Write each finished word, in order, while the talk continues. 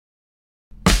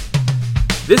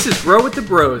This is Grow with the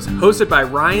Bros, hosted by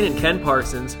Ryan and Ken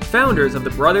Parsons, founders of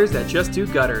the Brothers That Just Do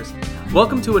Gutters.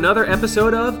 Welcome to another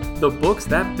episode of The Books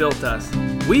That Built Us.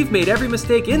 We've made every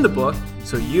mistake in the book,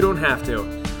 so you don't have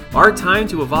to. Our time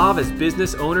to evolve as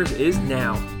business owners is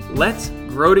now. Let's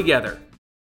grow together.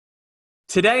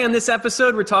 Today on this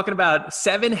episode, we're talking about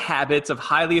 7 Habits of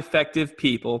Highly Effective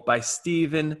People by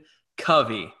Stephen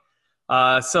Covey.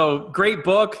 So great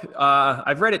book.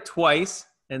 I've read it twice.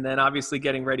 And then obviously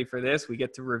getting ready for this, we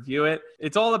get to review it.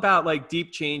 It's all about like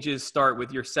deep changes start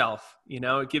with yourself. You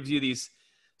know, it gives you these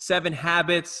 7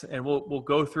 habits and we'll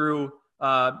go through,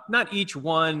 not each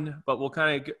one, but we'll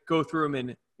kind of go through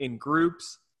them in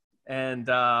groups. And,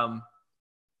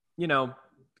 you know,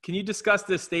 can you discuss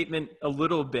this statement a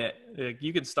little bit?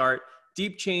 You can start.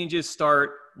 Deep changes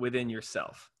start within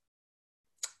yourself.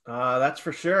 That's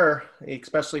for sure,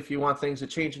 especially if you want things to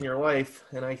change in your life.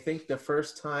 And I think the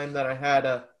first time that I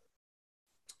had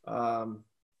one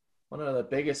of the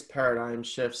biggest paradigm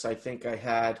shifts I think I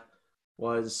had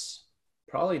was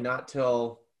probably not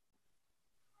till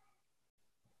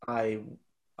I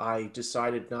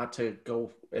decided not to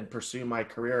go and pursue my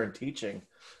career in teaching.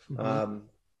 Mm-hmm.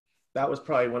 That was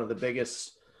probably one of the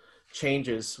biggest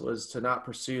changes, was to not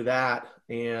pursue that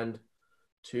and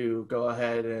to go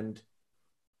ahead and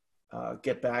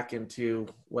get back into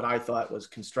what I thought was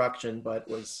construction, but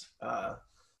was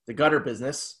the gutter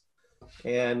business.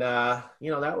 And,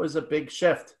 that was a big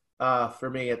shift for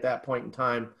me at that point in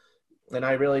time. And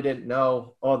I really didn't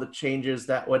know all the changes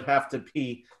that would have to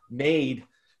be made.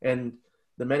 And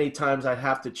the many times I'd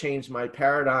have to change my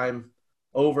paradigm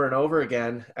over and over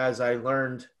again as I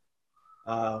learned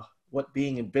what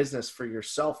being in business for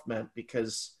yourself meant.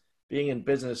 Because being in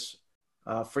business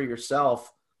for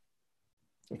yourself,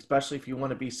 especially if you want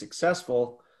to be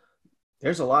successful,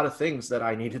 there's a lot of things that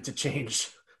I needed to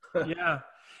change. Yeah.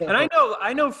 And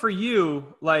I know for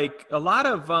you, like a lot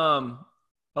of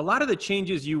the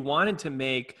changes you wanted to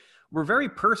make were very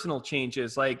personal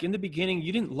changes. Like in the beginning,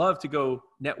 you didn't love to go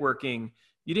networking.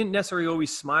 You didn't necessarily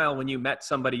always smile when you met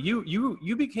somebody.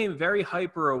 You became very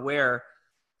hyper aware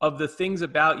of the things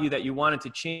about you that you wanted to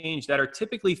change, that are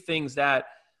typically things that,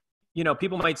 you know,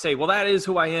 people might say, well, that is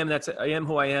who I am. I am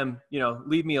who I am,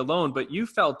 leave me alone. But you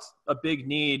felt a big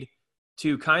need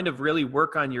to kind of really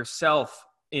work on yourself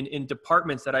in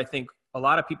departments that I think a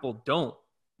lot of people don't.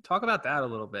 Talk about that a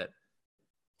little bit.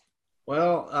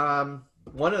 Well,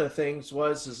 one of the things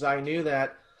is I knew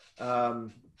that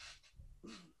in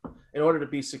order to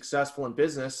be successful in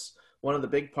business, one of the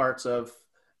big parts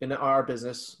in our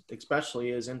business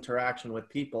especially is interaction with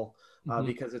people.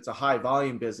 Because it's a high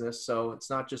volume business. So it's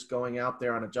not just going out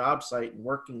there on a job site and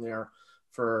working there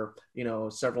for,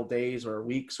 several days or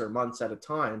weeks or months at a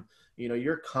time.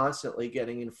 You're constantly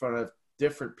getting in front of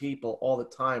different people all the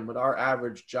time, with our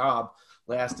average job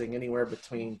lasting anywhere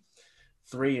between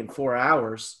 3 and 4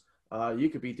 hours. You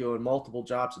could be doing multiple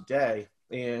jobs a day.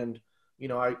 And,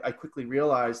 I quickly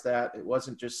realized that it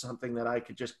wasn't just something that I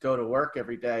could just go to work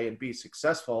every day and be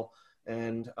successful.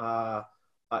 And,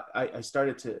 I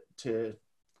started to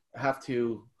have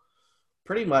to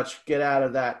pretty much get out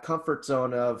of that comfort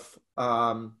zone of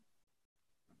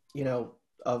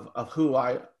who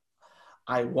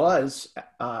I was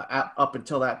up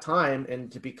until that time, and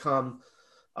to become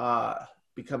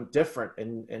different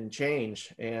and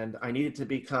change. And I needed to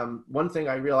become, one thing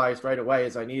I realized right away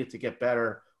is I needed to get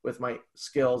better with my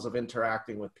skills of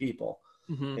interacting with people.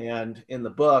 Mm-hmm. And in the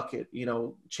book, it,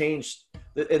 changed.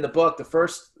 In the book,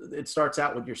 it starts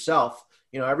out with yourself.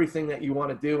 Everything that you want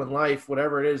to do in life,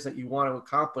 whatever it is that you want to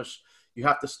accomplish, you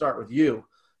have to start with you.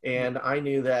 And I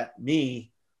knew that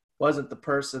me wasn't the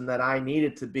person that I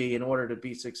needed to be in order to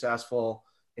be successful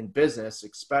in business,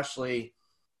 especially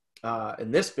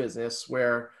in this business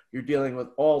where you're dealing with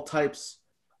all types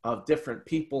of different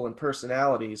people and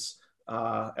personalities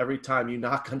every time you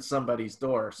knock on somebody's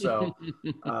door. So,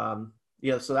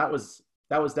 so that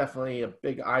was definitely a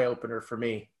big eye opener for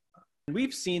me.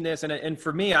 We've seen this, and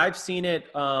for me, I've seen it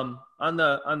on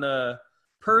the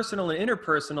personal and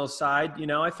interpersonal side.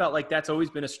 I felt like that's always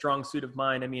been a strong suit of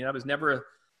mine. I mean, I was never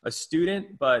a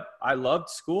student, but I loved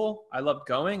school. I loved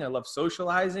going. I loved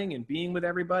socializing and being with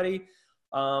everybody.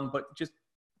 But just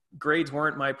grades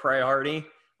weren't my priority.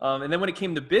 And then when it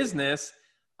came to business,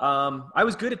 I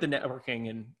was good at the networking,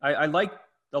 and I liked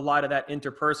a lot of that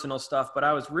interpersonal stuff, but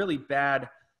I was really bad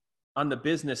on the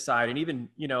business side, and even,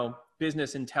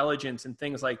 business intelligence and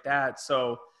things like that.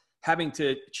 So having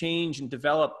to change and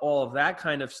develop all of that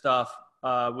kind of stuff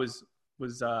it was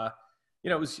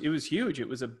huge. It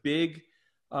was a big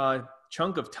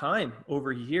chunk of time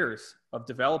over years of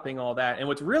developing all that. And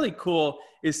what's really cool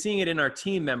is seeing it in our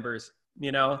team members.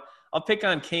 I'll pick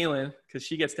on Kaylin because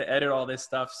she gets to edit all this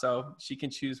stuff, so she can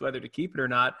choose whether to keep it or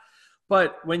not.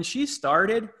 But when she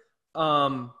started,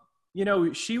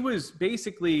 she was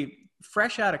basically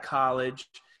fresh out of college,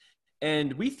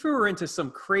 and we threw her into some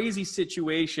crazy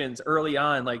situations early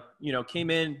on, like, came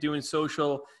in doing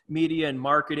social media and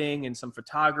marketing and some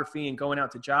photography and going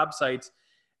out to job sites.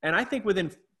 And I think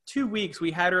within 2 weeks,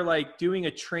 we had her like doing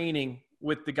a training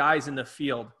with the guys in the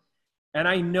field. And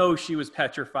I know she was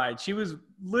petrified. She was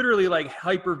literally like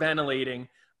hyperventilating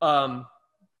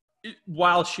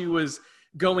while she was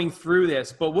going through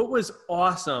this. But what was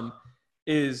awesome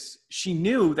is she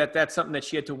knew that that's something that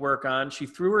she had to work on. She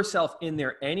threw herself in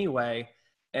there anyway.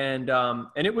 And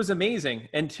it was amazing.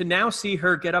 And to now see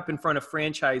her get up in front of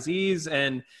franchisees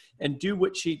and do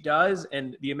what she does,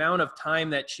 and the amount of time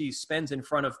that she spends in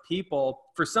front of people,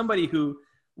 for somebody who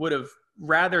would have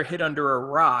rather hit under a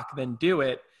rock than do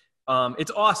it,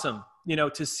 it's awesome,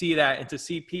 to see that and to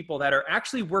see people that are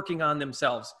actually working on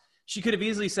themselves. She could have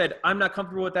easily said, I'm not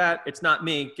comfortable with that. It's not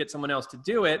me. Get someone else to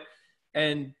do it.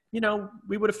 And,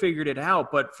 we would have figured it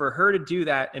out. But for her to do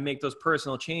that and make those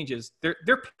personal changes,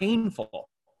 they're painful.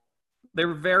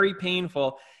 They're very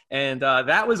painful. And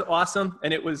that was awesome.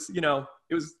 And it was,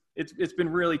 it's been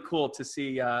really cool to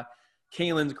see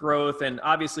Kaylin's growth. And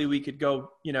obviously we could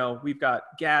go, we've got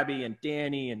Gabby and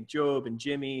Danny and Job and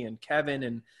Jimmy and Kevin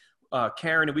and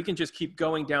Karen, and we can just keep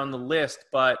going down the list.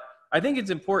 But I think it's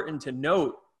important to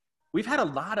note, we've had a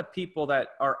lot of people that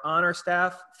are on our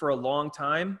staff for a long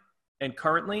time and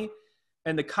currently,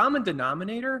 and the common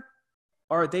denominator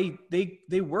are they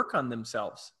work on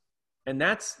themselves. And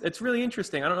it's really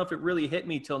interesting. I don't know if it really hit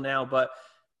me till now, but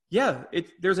yeah,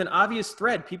 there's an obvious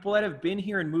thread. People that have been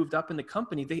here and moved up in the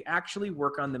company, they actually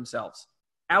work on themselves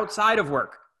outside of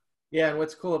work. Yeah, and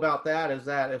what's cool about that is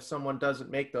that if someone doesn't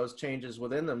make those changes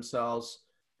within themselves,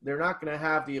 they're not going to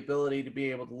have the ability to be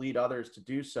able to lead others to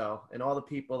do so. And all the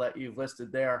people that you've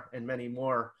listed there and many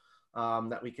more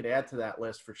that we could add to that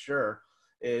list for sure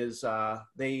is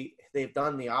they've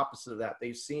done the opposite of that.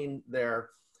 They've seen that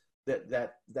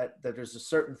there's a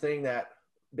certain thing that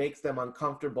makes them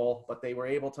uncomfortable, but they were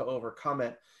able to overcome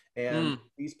it. And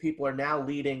these people are now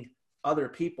leading other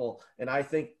people. And I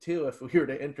think too, if we were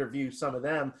to interview some of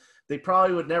them, they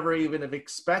probably would never even have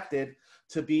expected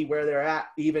to be where they're at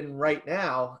even right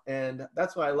now. And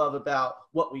that's what I love about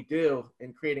what we do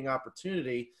in creating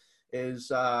opportunity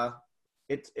is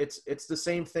it's the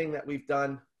same thing that we've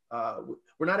done.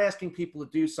 We're not asking people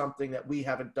to do something that we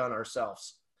haven't done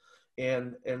ourselves.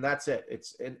 And that's it.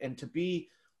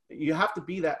 You have to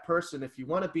be that person. If you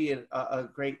want to be a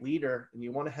great leader and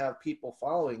you want to have people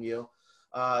following you,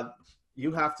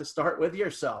 you have to start with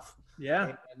yourself.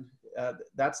 Yeah. And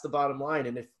that's the bottom line.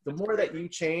 And if the more that you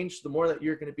change, the more that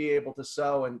you're going to be able to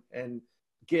sow and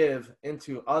give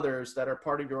into others that are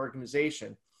part of your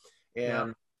organization.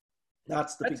 And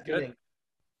that's beginning. Good.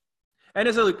 And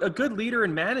as a good leader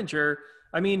and manager,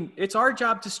 I mean, it's our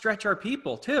job to stretch our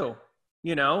people too.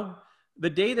 The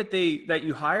day that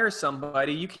you hire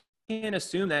somebody, you can't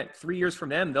assume that 3 years from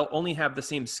them, they'll only have the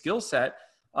same skill set.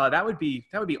 That would be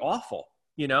awful,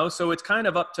 So it's kind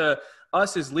of up to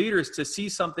us as leaders to see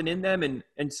something in them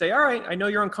and say, all right, I know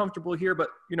you're uncomfortable here, but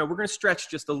we're going to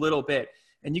stretch just a little bit,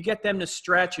 and you get them to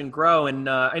stretch and grow. And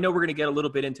I know we're going to get a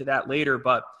little bit into that later,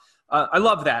 but I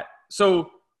love that. So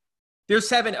there's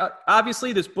 7,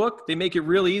 obviously this book, they make it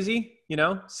real easy,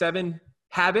 7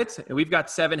 habits, and we've got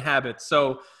 7 habits.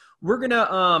 So we're going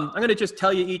to, I'm going to just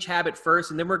tell you each habit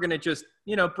first, and then we're going to just,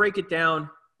 break it down,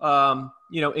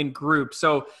 in groups.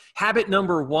 So habit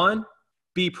number 1,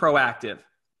 be proactive.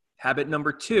 Habit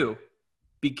number 2,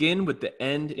 begin with the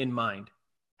end in mind.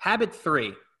 Habit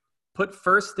 3, put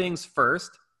first things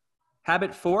first.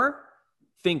 Habit 4,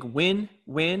 think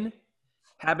win-win.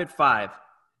 Habit 5,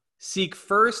 seek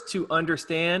first to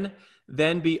understand,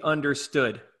 then be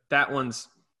understood. That one's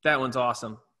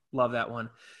awesome. Love that one.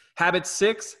 Habit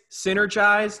 6,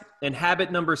 synergize. And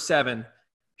habit number 7,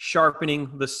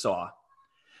 sharpening the saw.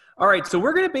 All right, so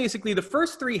we're going to basically, the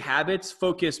first 3 habits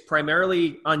focus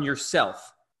primarily on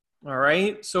yourself. All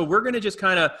right, so we're going to just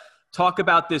kind of talk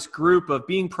about this group of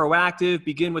being proactive,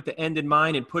 begin with the end in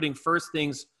mind, and putting first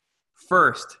things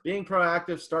first. Being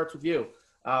proactive starts with you.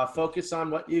 Focus on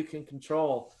what you can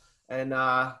control. And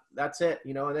that's it,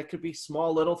 and it could be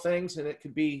small little things, and it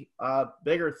could be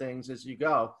bigger things as you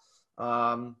go.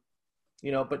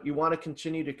 But you want to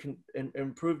continue to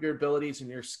improve your abilities and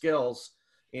your skills.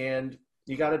 And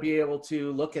you got to be able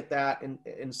to look at that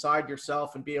inside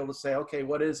yourself and be able to say, okay,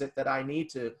 what is it that I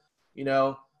need to,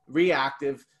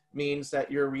 reactive means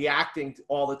that you're reacting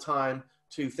all the time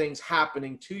to things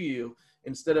happening to you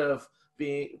instead of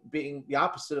being the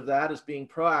opposite of that is being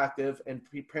proactive and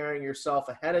preparing yourself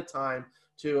ahead of time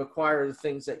to acquire the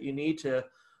things that you need to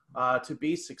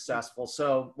be successful.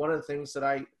 So one of the things that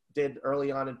I did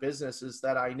early on in business is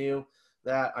that I knew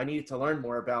that I needed to learn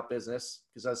more about business,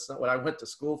 because that's not what I went to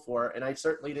school for. And I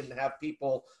certainly didn't have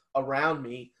people around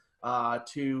me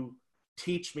to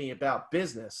teach me about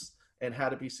business and how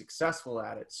to be successful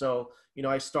at it. So,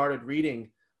 I started reading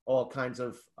all kinds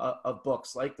of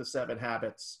books like The 7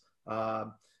 Habits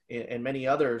and many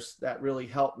others that really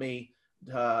helped me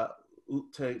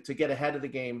to get ahead of the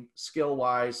game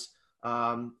skill-wise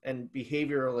and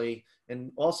behaviorally,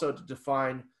 and also to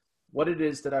define what it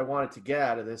is that I wanted to get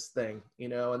out of this thing,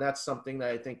 and that's something that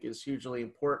I think is hugely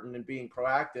important in being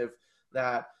proactive,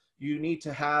 that you need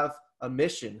to have a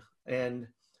mission and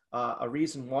a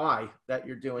reason why that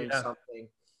you're doing something.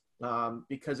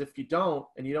 Because if you don't,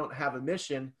 and you don't have a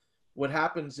mission, what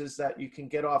happens is that you can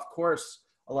get off course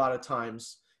a lot of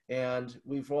times. And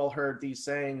we've all heard these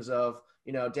sayings of,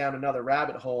 down another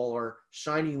rabbit hole or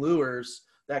shiny lures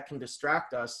that can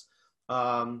distract us.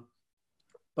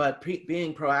 But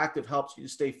being proactive helps you to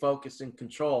stay focused and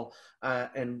control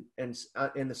and in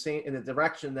the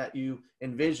direction that you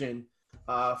envision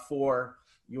for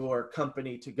your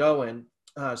company to go in.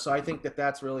 So I think that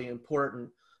that's really important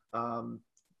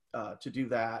to do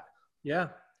that. Yeah.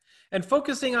 And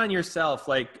focusing on yourself,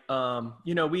 like,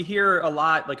 we hear a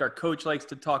lot, like our coach likes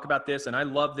to talk about this, and I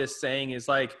love this saying is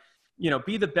like,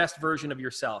 be the best version of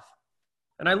yourself.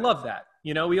 And I love that.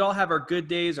 We all have our good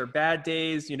days, our bad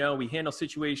days. We handle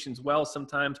situations well,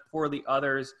 sometimes poorly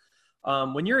others.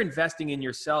 When you're investing in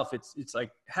yourself, it's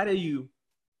like, how do you,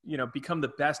 become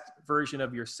the best version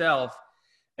of yourself?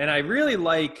 And I really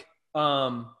like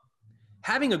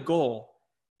having a goal.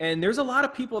 And there's a lot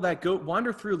of people that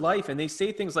wander through life and they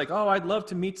say things like, oh, I'd love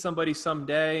to meet somebody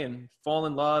someday and fall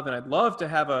in love. And I'd love to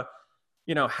have a,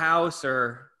 house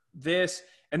or this.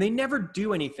 And they never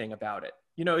do anything about it.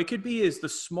 It could be as the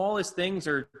smallest things,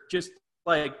 or just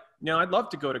like, I'd love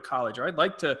to go to college, or I'd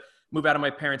like to move out of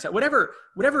my parents' house, whatever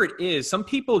it is. Some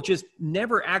people just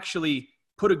never actually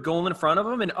put a goal in front of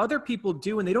them, and other people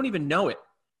do, and they don't even know it,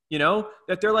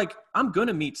 that they're like, I'm going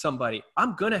to meet somebody.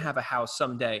 I'm going to have a house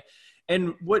someday.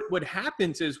 And what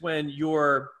happens is when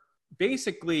you're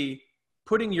basically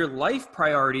putting your life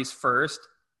priorities first,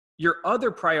 your other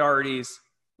priorities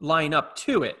line up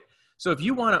to it. So if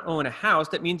you want to own a house,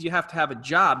 that means you have to have a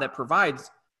job that provides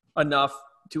enough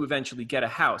to eventually get a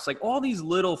house. Like all these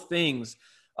little things.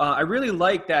 I really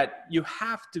like that you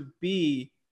have to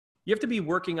be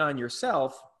working on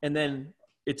yourself, and then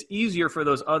it's easier for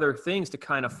those other things to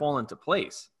kind of fall into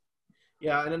place.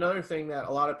 Yeah. And another thing that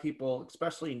a lot of people,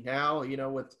 especially now,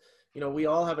 we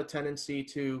all have a tendency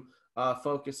to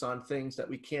focus on things that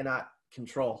we cannot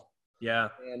control. Yeah.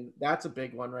 And that's a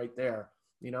big one right there.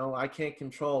 I can't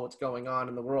control what's going on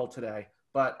in the world today,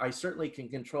 but I certainly can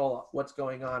control what's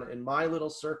going on in my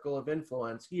little circle of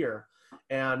influence here,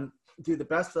 and do the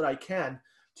best that I can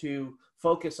to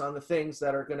focus on the things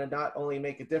that are going to not only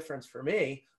make a difference for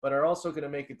me, but are also going to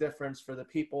make a difference for the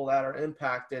people that are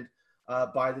impacted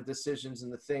by the decisions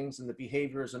and the things and the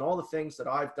behaviors and all the things that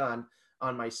I've done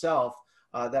on myself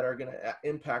that are going to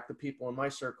impact the people in my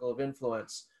circle of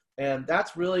influence. And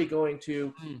that's really going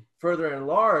to further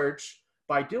enlarge.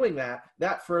 By doing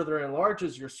that further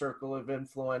enlarges your circle of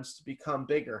influence to become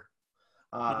bigger.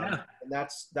 And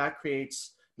that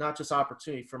creates not just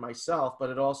opportunity for myself, but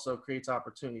it also creates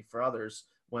opportunity for others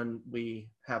when we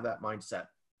have that mindset.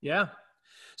 Yeah.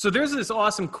 So there's this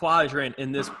awesome quadrant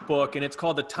in this book, and it's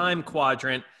called the time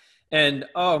quadrant. And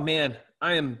oh man,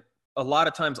 I am a lot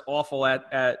of times awful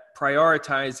at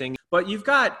prioritizing, but you've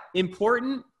got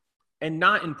important and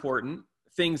not important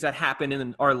things that happen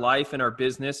in our life, in our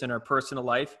business, in our personal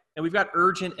life. And we've got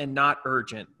urgent and not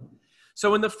urgent.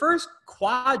 So in the first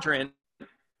quadrant,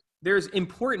 there's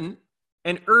important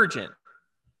and urgent.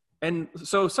 And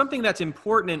so something that's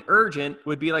important and urgent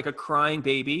would be like a crying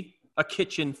baby, a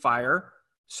kitchen fire,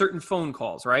 certain phone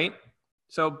calls, right?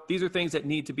 So these are things that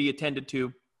need to be attended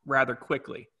to rather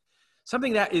quickly.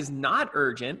 Something that is not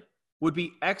urgent would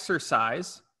be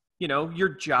exercise, your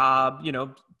job,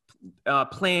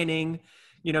 planning,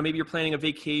 maybe you're planning a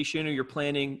vacation, or you're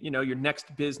planning, your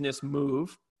next business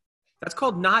move. That's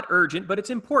called not urgent, but it's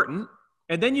important.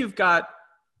 And then you've got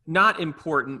not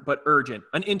important, but urgent,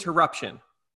 an interruption,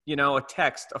 a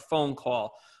text, a phone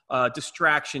call,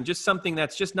 distraction, just something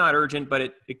that's just not urgent, but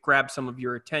it grabs some of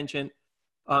your attention.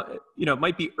 It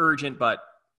might be urgent, but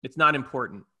it's not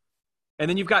important. And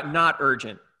then you've got not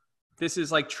urgent. This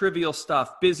is like trivial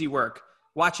stuff, busy work,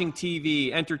 watching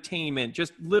TV, entertainment,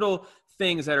 just little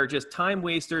things that are just time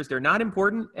wasters. They're not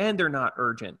important and they're not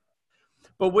urgent.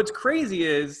 But what's crazy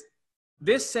is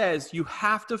this says you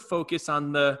have to focus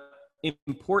on the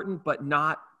important but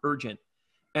not urgent.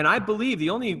 And I believe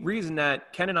the only reason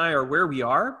that Ken and I are where we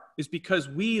are is because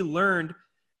we learned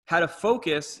how to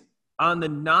focus on the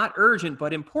not urgent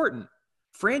but important.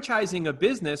 Franchising a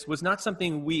business was not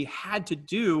something we had to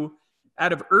do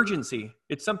out of urgency.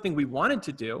 It's something we wanted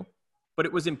to do, but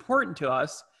it was important to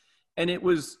us. And it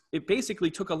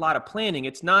basically took a lot of planning.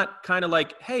 It's not kind of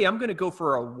like, hey, I'm going to go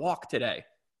for a walk today.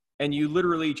 And you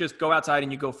literally just go outside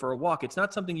and you go for a walk. It's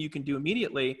not something you can do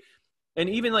immediately. And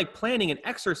even like planning and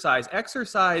exercise,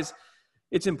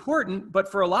 it's important.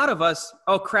 But for a lot of us,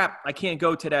 oh crap, I can't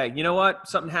go today. You know what?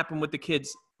 Something happened with the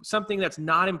kids. Something that's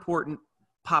not important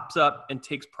pops up and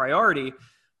takes priority.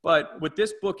 But what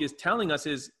this book is telling us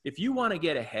is if you want to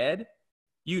get ahead,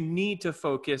 you need to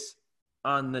focus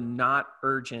on the not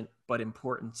urgent but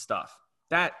important stuff.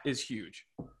 That is huge.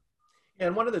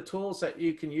 And one of the tools that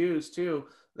you can use too,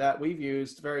 that we've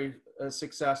used very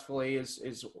successfully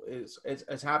is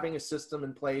having a system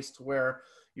in place to where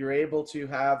you're able to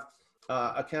have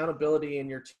accountability in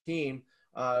your team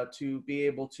to be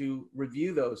able to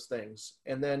review those things.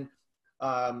 And then,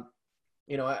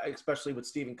 especially with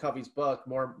Stephen Covey's book,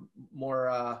 more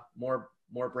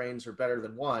brains are better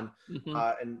than one. Mm-hmm.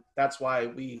 And that's why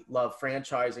we love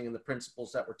franchising, and the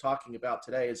principles that we're talking about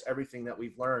today is everything that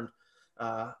we've learned.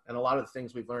 And a lot of the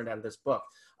things we've learned out of this book.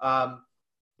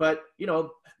 But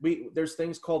there's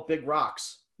things called big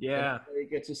rocks. Yeah. It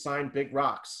gets assigned big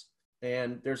rocks,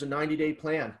 and there's a 90-day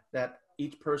plan that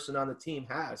each person on the team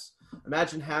has.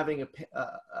 Imagine having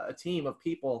a team of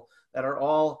people that are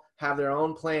all have their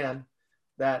own plan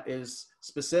that is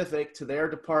specific to their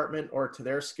department or to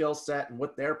their skill set and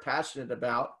what they're passionate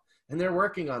about, and they're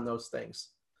working on those things.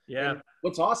 Yeah. And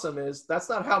what's awesome is that's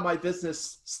not how my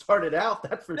business started out.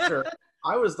 That's for sure.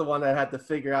 I was the one that had to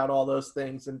figure out all those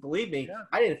things. And believe me,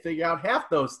 I didn't figure out half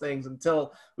those things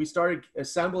until we started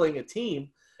assembling a team.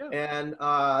 Yeah. And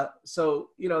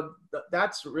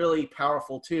that's really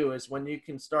powerful too, is when you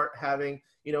can start having,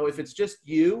 if it's just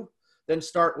you, then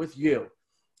start with you.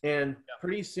 And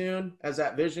pretty soon, as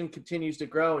that vision continues to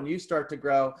grow and you start to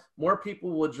grow, more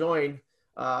people will join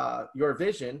your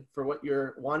vision for what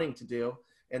you're wanting to do.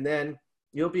 And then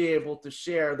you'll be able to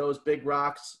share those big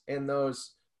rocks and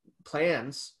those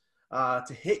plans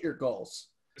to hit your goals.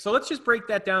 So let's just break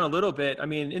that down a little bit. I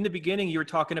mean, in the beginning, you were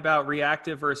talking about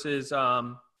reactive versus,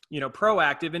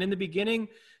 proactive. And in the beginning,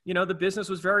 the business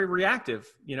was very reactive.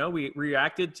 We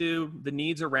reacted to the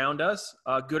needs around us,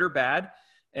 good or bad.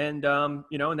 And,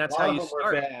 and that's how you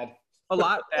start. Bad. A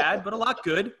lot bad, but a lot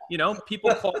good.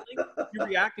 People calling, you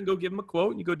react and go give them a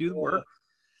quote and you go do the work.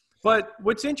 But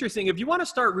what's interesting, if you want to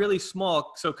start really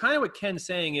small, so kind of what Ken's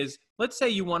saying is, let's say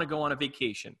you want to go on a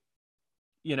vacation.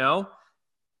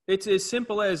 It's as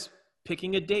simple as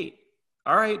picking a date.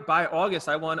 All right, by August,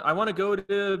 I want to go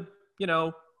to,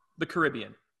 the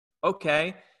Caribbean.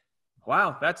 Okay.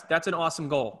 Wow, that's an awesome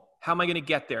goal. How am I going to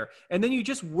get there? And then you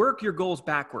just work your goals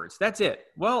backwards. That's it.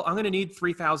 Well, I'm going to need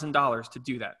 $3,000 to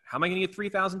do that. How am I going to get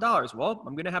 $3,000? Well,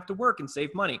 I'm going to have to work and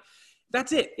save money.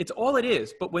 That's it. It's all it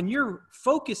is. But when you're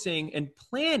focusing and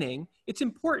planning, it's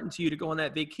important to you to go on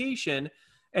that vacation.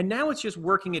 And now it's just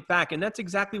working it back. And that's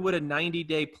exactly what a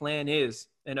 90-day plan is.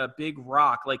 And a big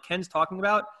rock, like Ken's talking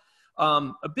about,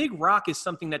 a big rock is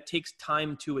something that takes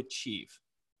time to achieve.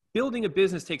 Building a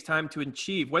business takes time to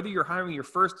achieve, whether you're hiring your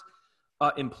first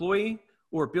employee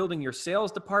or building your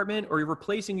sales department or you're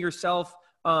replacing yourself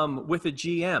with a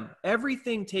GM.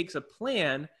 Everything takes a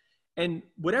plan. And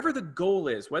whatever the goal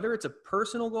is, whether it's a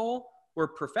personal goal or a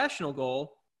professional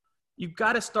goal, you've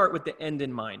got to start with the end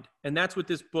in mind. And that's what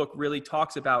this book really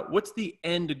talks about. What's the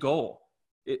end goal?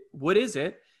 What is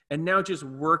it? And now just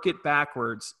work it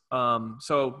backwards. I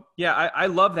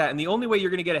love that. And the only way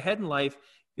you're going to get ahead in life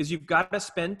is you've got to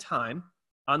spend time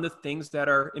on the things that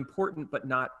are important but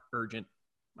not urgent.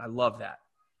 I love that.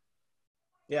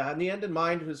 Yeah, and the end in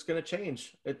mind is going to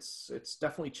change. It's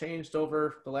definitely changed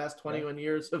over the last 21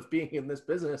 years of being in this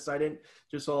business. I didn't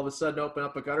just all of a sudden open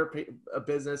up a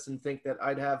business and think that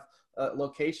I'd have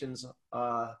locations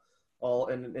all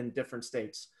in different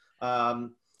states. But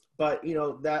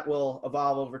that will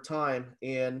evolve over time.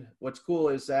 And what's cool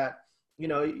is that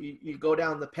you go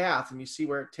down the path and you see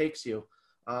where it takes you.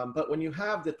 But when you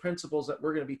have the principles that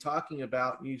we're going to be talking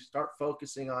about, and you start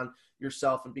focusing on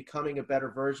yourself and becoming a better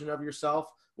version of yourself,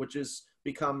 which has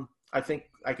become, I think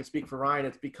I could speak for Ryan,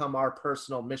 it's become our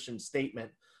personal mission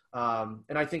statement.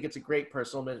 And I think it's a great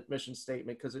personal mission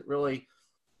statement because it really,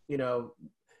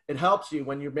 it helps you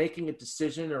when you're making a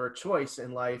decision or a choice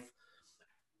in life.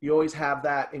 You always have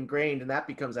that ingrained and that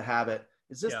becomes a habit.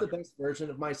 Is this the best version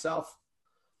of myself?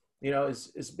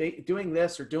 doing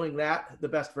this or doing that the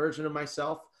best version of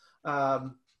myself?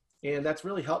 And that's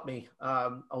really helped me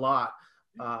a lot.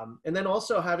 And then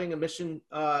also having a mission,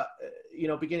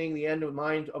 beginning the end in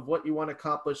mind of what you want to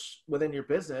accomplish within your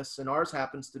business. And ours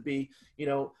happens to be,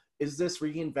 is this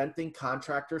reinventing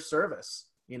contractor service?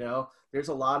 There's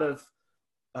a lot of,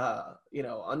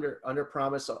 under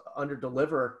promise, under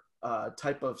deliver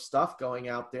type of stuff going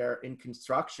out there in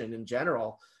construction in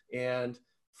general. And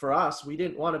for us, we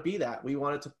didn't want to be that. We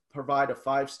wanted to provide a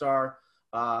 5-star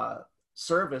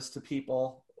service to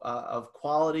people of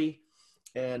quality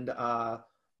and a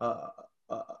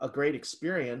great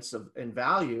experience and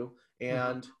value.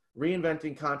 And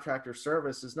reinventing contractor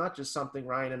service is not just something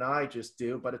Ryan and I just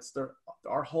do, but it's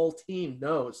our whole team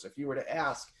knows. If you were to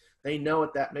ask, they know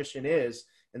what that mission is,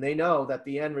 and they know that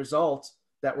the end result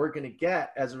that we're going to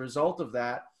get as a result of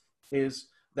that is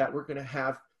that we're going to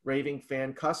have raving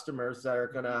fan customers that are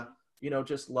going to,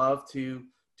 just love to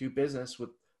do business with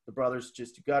the Brothers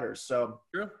Just Do Gutters. So,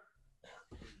 true.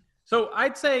 So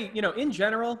I'd say, in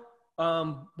general,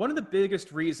 one of the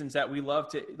biggest reasons that we love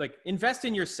to invest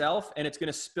in yourself, and it's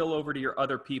going to spill over to your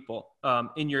other people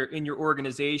in your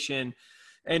organization.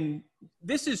 And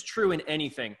this is true in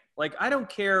anything. I don't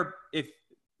care if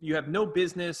you have no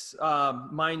business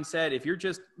mindset, if you're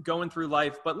just going through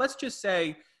life, but let's just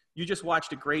say you just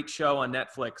watched a great show on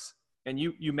Netflix and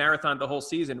you marathoned the whole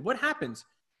season. What happens?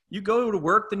 You go to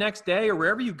work the next day or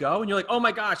wherever you go and you're like, oh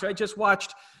my gosh, I just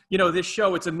watched, this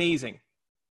show. It's amazing.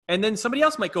 And then somebody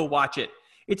else might go watch it.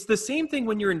 It's the same thing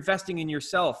when you're investing in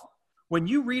yourself. When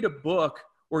you read a book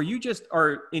or you just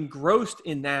are engrossed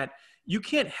in that, you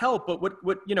can't help but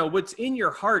what's in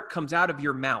your heart comes out of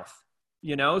your mouth.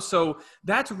 So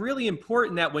that's really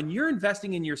important, that when you're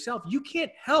investing in yourself, you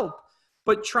can't help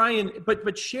but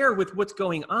but share with what's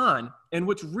going on. And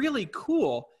what's really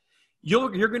cool, you're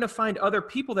going to find other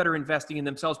people that are investing in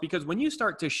themselves, because when you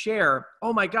start to share,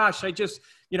 oh my gosh, I just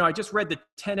read the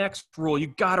 10X rule. You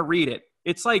got to read it.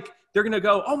 It's like, they're going to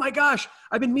go, oh my gosh,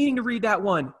 I've been meaning to read that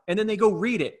one. And then they go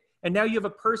read it. And now you have a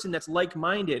person that's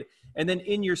like-minded, and then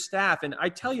in your staff. And I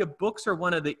tell you, books are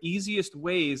one of the easiest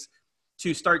ways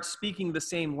to start speaking the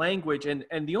same language. And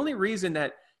the only reason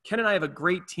that Ken and I have a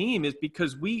great team is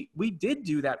because we did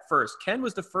do that first. Ken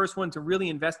was the first one to really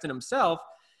invest in himself.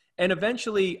 And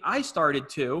eventually I started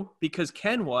to, because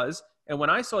Ken was. And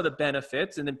when I saw the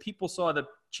benefits, and then people saw the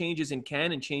changes in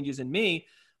Ken and changes in me,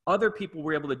 other people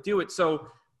were able to do it. So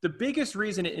the biggest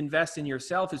reason to invest in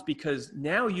yourself is because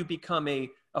now you become a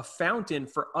fountain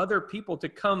for other people to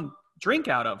come drink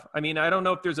out of. I mean, I don't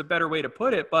know if there's a better way to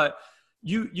put it, but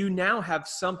you now have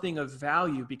something of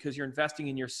value because you're investing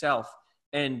in yourself,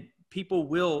 and people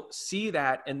will see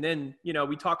that. And then,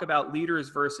 we talk about leaders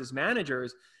versus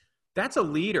managers. That's a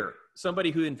leader,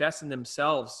 somebody who invests in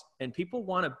themselves, and people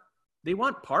want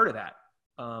part of that.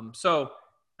 So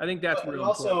I think that's really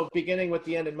also important. Beginning with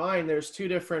the end in mind, there's two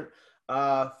different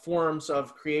forms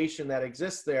of creation that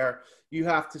exist there. You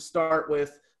have to start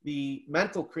with the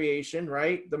mental creation,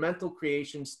 right? The mental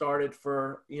creation started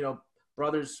for,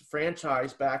 Brothers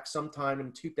franchise back sometime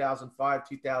in 2005,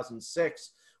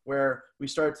 2006, where we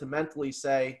started to mentally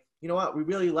say, you know what, we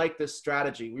really like this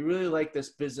strategy. We really like this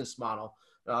business model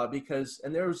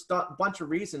and there was a bunch of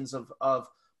reasons of,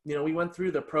 we went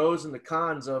through the pros and the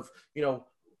cons of,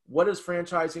 what does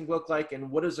franchising look like and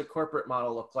what does a corporate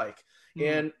model look like?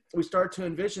 Mm-hmm. And we started to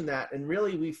envision that. And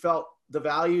really we felt the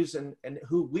values and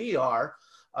who we are,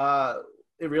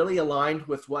 it really aligned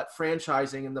with what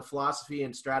franchising and the philosophy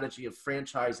and strategy of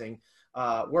franchising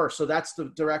were. So that's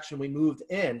the direction we moved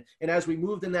in. And as we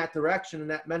moved in that direction, and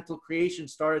that mental creation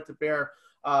started to bear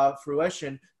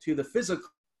fruition to the physical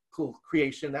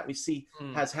creation that we see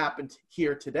has happened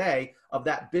here today, of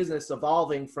that business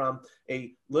evolving from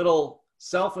a little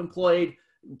self-employed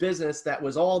business that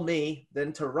was all me,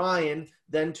 then to Ryan,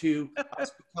 then to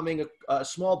us becoming a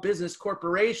small business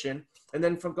corporation, and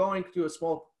then from going to a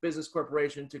small business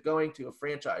corporation to going to a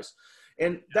franchise.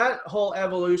 And that whole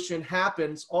evolution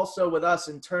happens also with us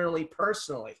internally,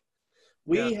 personally.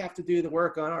 We have to do the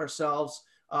work on ourselves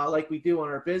like we do on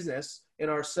our business, in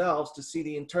ourselves, to see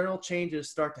the internal changes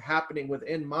start to happening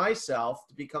within myself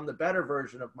to become the better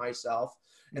version of myself.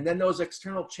 And then those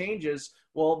external changes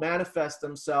will manifest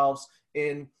themselves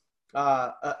in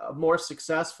a more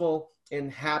successful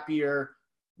and happier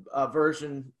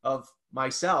version of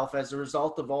myself as a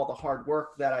result of all the hard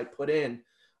work that I put in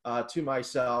to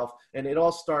myself. And it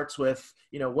all starts with,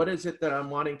 what is it that I'm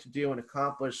wanting to do and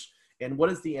accomplish, and what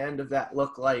does the end of that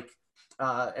look like?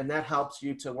 And that helps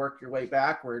you to work your way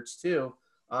backwards too,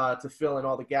 to fill in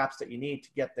all the gaps that you need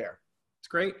to get there. It's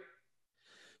great.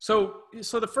 So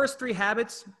the first 3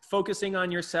 habits, focusing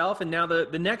on yourself, and now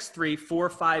the next 3, 4,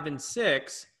 5, and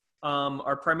 6,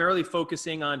 are primarily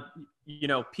focusing on,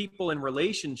 people and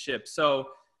relationships. So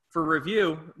for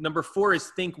review, number 4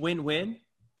 is think win-win.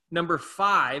 Number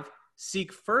 5,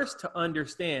 seek first to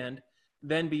understand,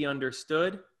 then be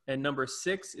understood. And number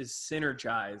 6 is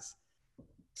synergize.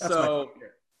 That's my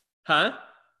favorite. Huh?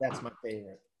 That's my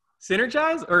favorite.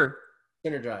 Synergize or?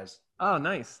 Synergize. Oh,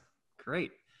 nice.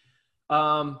 Great.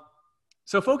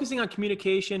 So focusing on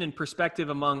communication and perspective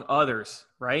among others,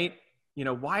 right?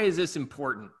 Why is this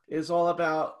important? It's all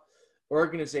about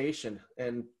organization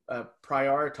and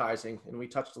prioritizing. And we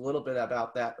touched a little bit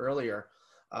about that earlier.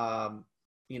 And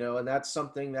that's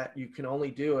something that you can only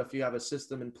do if you have a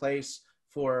system in place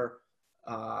for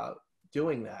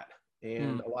doing that.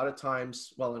 And a lot of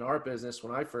times, well, in our business,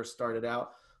 when I first started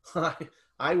out,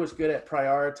 I was good at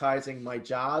prioritizing my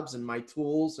jobs and my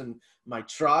tools and my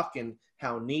truck and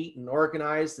how neat and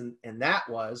organized and that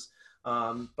was.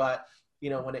 But,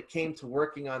 when it came to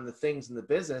working on the things in the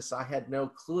business, I had no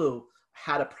clue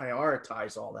how to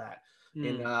prioritize all that.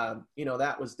 And,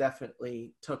 that was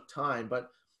definitely took time.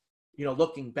 But,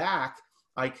 looking back,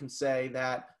 I can say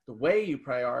that the way you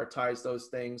prioritize those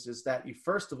things is that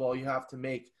first of all, you have to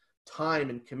make time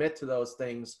and commit to those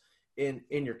things in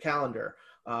your calendar.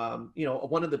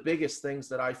 One of the biggest things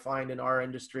that I find in our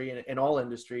industry and in all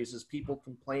industries is people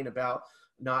complain about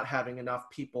not having enough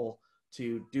people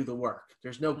to do the work.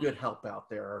 There's no good help out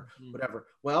there or whatever.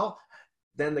 Well,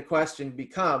 then the question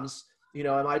becomes,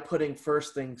 am I putting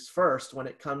first things first when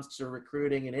it comes to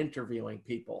recruiting and interviewing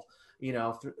people,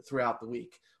 throughout the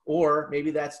week? Or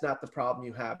maybe that's not the problem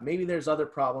you have. Maybe there's other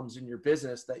problems in your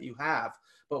business that you have,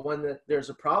 but when there's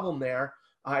a problem there,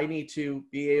 I need to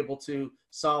be able to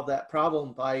solve that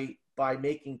problem by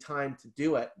making time to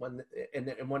do it.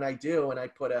 When I do, and I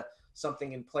put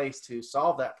something in place to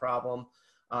solve that problem,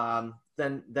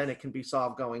 then it can be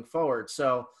solved going forward.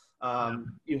 So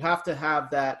you have to have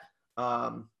that.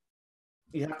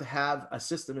 You have to have a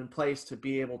system in place to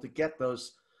be able to get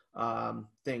those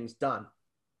things done.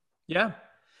 Yeah.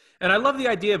 And I love the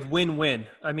idea of win-win.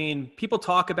 I mean, people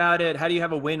talk about it. How do you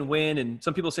have a win-win? And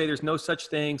some people say there's no such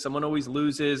thing. Someone always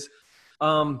loses.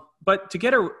 But to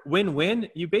get a win-win,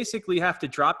 you basically have to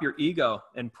drop your ego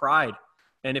and pride.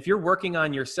 And if you're working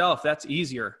on yourself, that's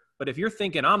easier. But if you're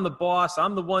thinking, I'm the boss,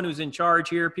 I'm the one who's in charge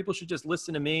here, people should just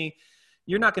listen to me,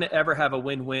 you're not going to ever have a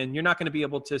win-win. You're not going to be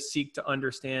able to seek to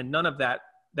understand none of that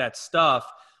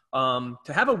stuff. To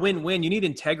have a win-win, you need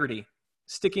integrity,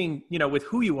 sticking, with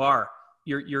who you are.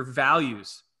 Your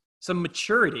values, some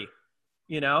maturity,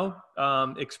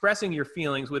 expressing your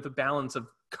feelings with a balance of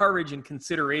courage and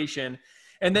consideration.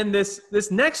 And then this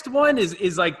next one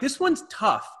is like, this one's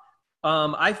tough.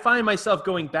 I find myself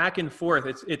going back and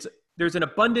forth. There's an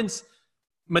abundance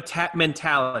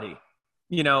mentality.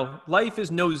 Life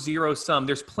is no zero sum.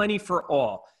 There's plenty for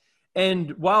all.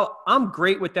 And while I'm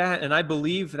great with that, and I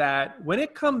believe that when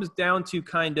it comes down to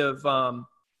kind of,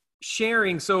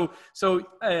 sharing. So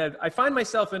I find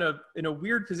myself in a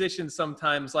weird position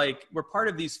sometimes. Like, we're part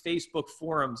of these Facebook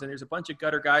forums, and there's a bunch of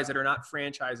gutter guys that are not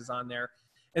franchises on there,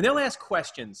 and they'll ask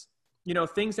questions,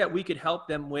 things that we could help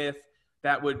them with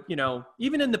that would,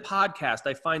 even in the podcast,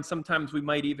 I find sometimes we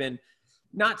might even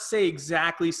not say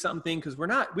exactly something because we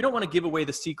don't want to give away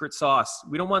the secret sauce.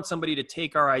 We don't want somebody to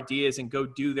take our ideas and go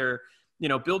do their,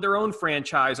 build their own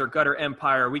franchise or gutter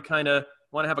empire. We kind of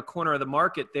want to have a corner of the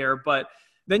market there, but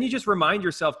then you just remind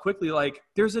yourself quickly, like,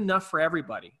 there's enough for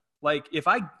everybody. Like, if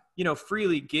I,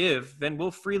 freely give, then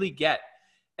we'll freely get.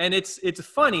 And it's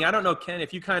funny. I don't know, Ken,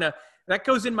 if you that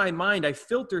goes in my mind. I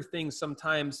filter things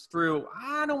sometimes through,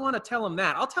 I don't want to tell them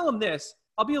that. I'll tell them this.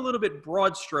 I'll be a little bit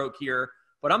broad stroke here,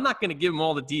 but I'm not going to give them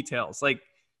all the details. Like,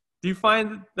 do you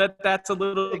find that that's a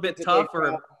little bit tough?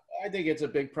 I think it's a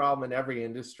big problem in every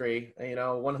industry.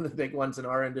 One of the big ones in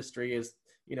our industry is,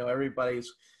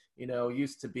 everybody's,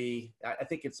 used to be, I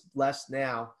think it's less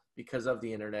now because of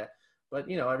the internet, but,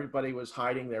 everybody was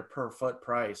hiding their per foot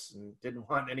price and didn't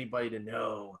want anybody to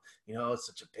know, it's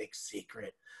such a big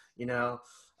secret,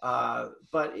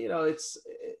 but,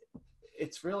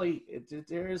 it's really,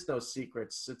 there is no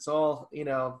secrets. It's all,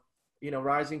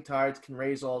 rising tides can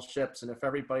raise all ships. And if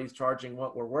everybody's charging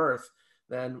what we're worth,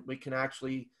 then we can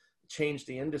actually change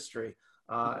the industry.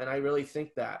 And I really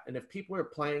think that. And if people are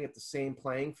playing at the same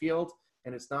playing field,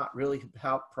 and it's not really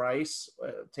about price,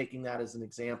 taking that as an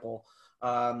example,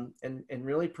 and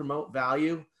really promote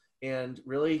value and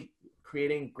really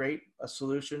creating great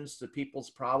solutions to people's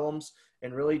problems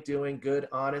and really doing good,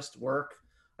 honest work.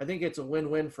 I think it's a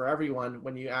win-win for everyone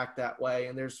when you act that way.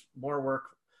 And there's more work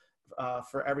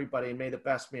for everybody, and may the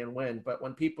best man win. But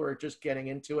when people are just getting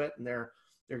into it and they're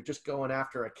just going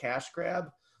after a cash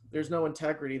grab, there's no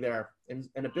integrity there. And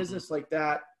a business like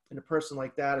that and a person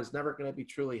like that is never going to be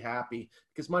truly happy,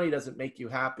 because money doesn't make you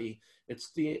happy.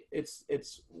 It's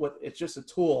just a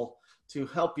tool to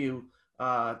help you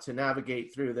to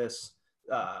navigate through this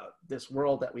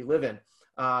world that we live in.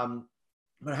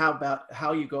 But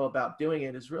how you go about doing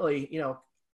it is really,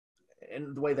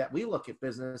 and the way that we look at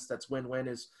business that's win-win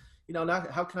is, not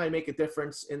how can I make a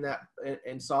difference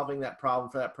in solving that problem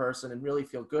for that person and really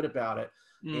feel good about it,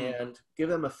 and give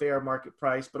them a fair market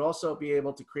price, but also be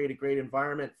able to create a great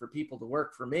environment for people to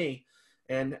work for me,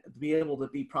 and be able to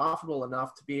be profitable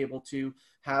enough to be able to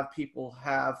have people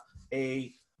have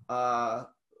to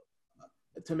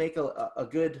make a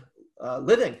good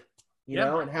living,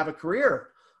 and have a career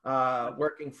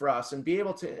working for us, and be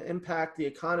able to impact the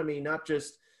economy, not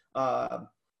just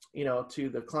to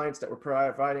the clients that we're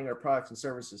providing our products and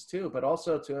services to, but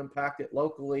also to impact it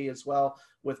locally as well,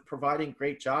 with providing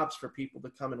great jobs for people to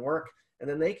come and work. And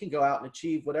then they can go out and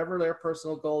achieve whatever their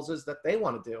personal goals is that they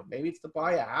want to do. Maybe it's to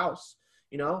buy a house.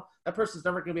 That person's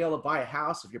never going to be able to buy a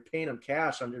house if you're paying them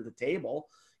cash under the table.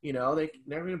 They're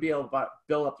never going to be able to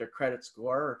build up their credit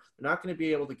score. Or they're not going to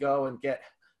be able to go and get,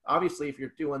 obviously, if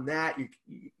you're doing that,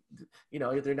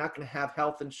 they're not going to have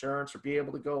health insurance or be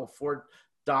able to go afford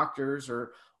doctors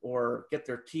or get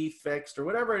their teeth fixed or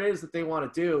whatever it is that they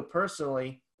want to do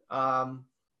personally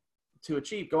to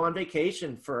achieve. Go on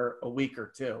vacation for a week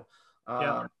or two.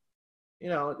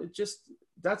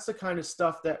 That's the kind of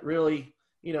stuff that really,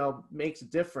 makes a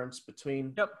difference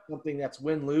between something that's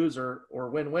win-lose or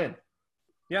win-win.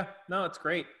 Yeah, no, it's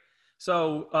great.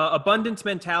 So abundance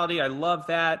mentality, I love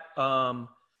that. And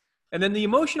then the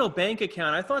emotional bank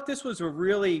account, I thought this was a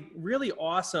really, really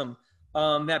awesome,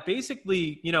 that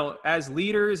basically, as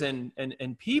leaders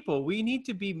and people, we need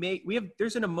to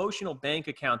there's an emotional bank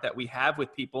account that we have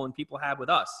with people and people have with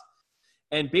us.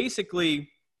 And basically,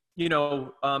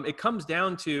 it comes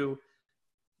down to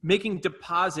making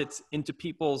deposits into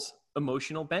people's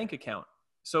emotional bank account.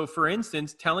 So for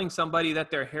instance, telling somebody that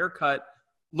their haircut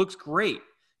looks great,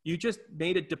 you just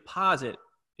made a deposit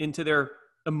into their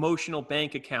emotional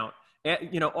bank account.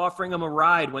 Offering them a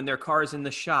ride when their car's in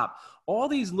the shop. All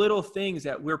these little things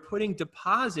that we're putting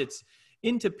deposits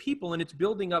into people, and it's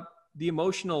building up the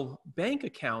emotional bank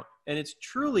account. And it's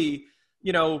truly,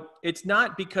 it's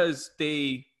not because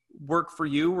they work for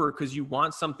you or because you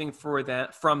want something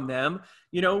from them.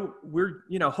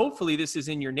 Hopefully this is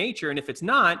in your nature. And if it's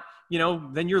not,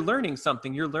 then you're learning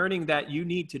something. You're learning that you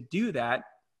need to do that,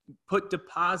 put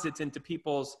deposits into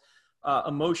people's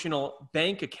emotional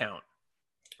bank account.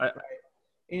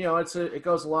 It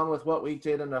goes along with what we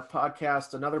did in a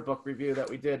podcast, another book review that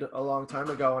we did a long time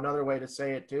ago. Another way to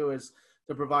say it too is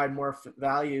to provide more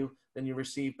value than you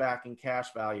receive back in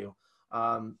cash value.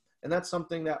 And that's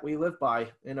something that we live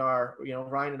by in our,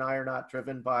 Ryan and I are not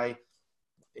driven by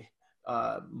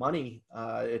money.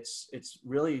 It's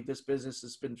really, this business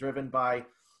has been driven by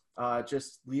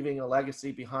just leaving a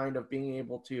legacy behind of being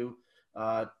able to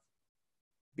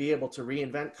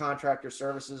reinvent contractor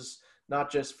services,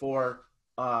 not just for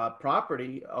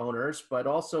property owners, but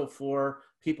also for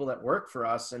people that work for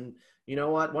us. And you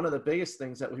know what? One of the biggest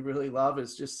things that we really love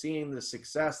is just seeing the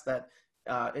success that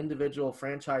individual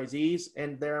franchisees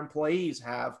and their employees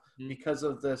have because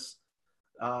of this,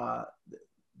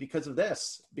 because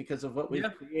of what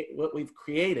we've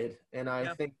created. And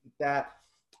I think that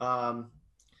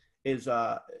is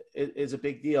a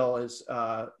big deal. Is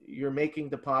you're making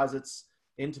deposits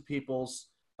into people's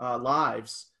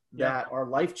lives that are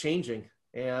life-changing,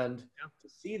 and to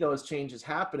see those changes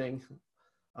happening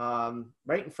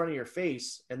right in front of your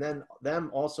face, and then them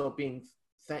also being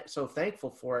so thankful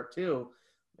for it too.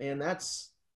 And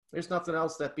there's nothing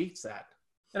else that beats that.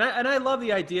 And I love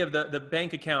the idea of the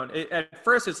bank account. At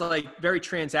first, it's like very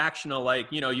transactional. Like,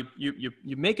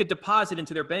 you make a deposit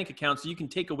into their bank account so you can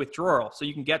take a withdrawal, so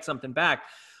you can get something back.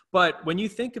 But when you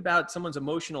think about someone's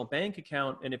emotional bank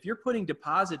account, and if you're putting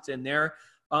deposits in there,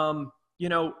 how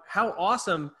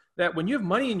awesome that when you have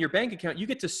money in your bank account, you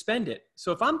get to spend it.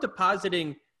 So if I'm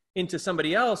depositing into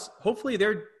somebody else, hopefully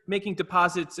they're making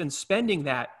deposits and spending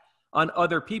that on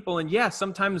other people. And yes,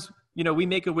 sometimes, we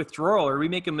make a withdrawal or we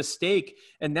make a mistake,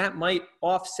 and that might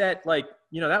offset, like,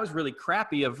 that was really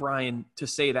crappy of Ryan to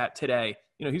say that today.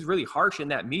 He's really harsh in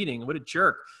that meeting. What a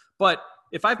jerk. But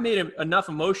if I've made enough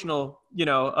emotional,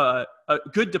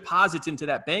 good deposits into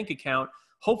that bank account,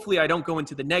 hopefully I don't go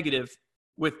into the negative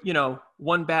with,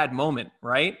 one bad moment,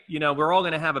 right? We're all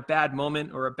going to have a bad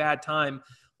moment or a bad time,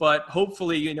 but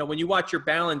hopefully, when you watch your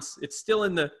balance, it's still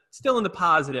in the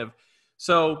positive.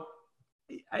 So,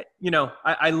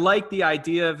 I like the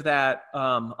idea of that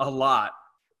a lot.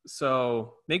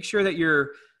 So make sure that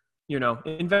you're,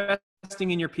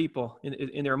 investing in your people,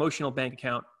 in their emotional bank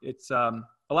account. It's a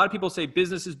lot of people say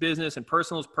business is business and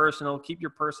personal is personal. Keep your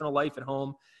personal life at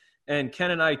home. And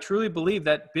Ken and I truly believe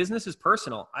that business is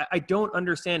personal. I don't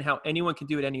understand how anyone can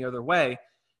do it any other way.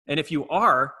 And if you're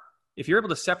able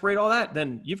to separate all that,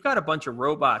 then you've got a bunch of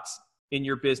robots in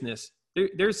your business.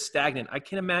 There's stagnant. I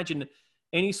can't imagine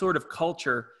any sort of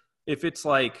culture if it's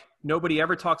like nobody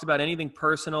ever talks about anything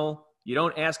personal. You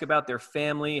don't ask about their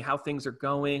family, how things are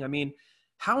going. I mean,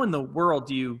 how in the world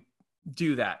do you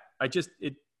do that?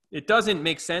 It doesn't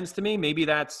make sense to me. Maybe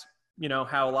that's,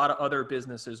 how a lot of other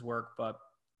businesses work, but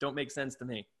don't make sense to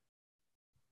me.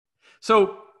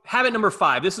 So habit number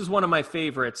 5, this is one of my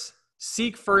favorites.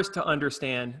 Seek first to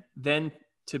understand, then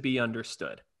to be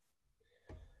understood.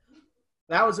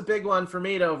 That was a big one for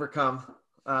me to overcome.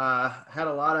 Had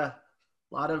a lot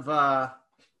of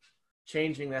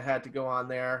changing that had to go on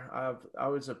there. I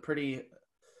was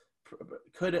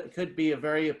could be a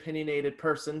very opinionated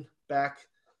person back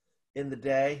in the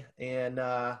day, and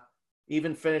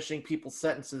even finishing people's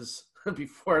sentences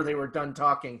before they were done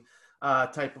talking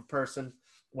type of person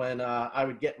when I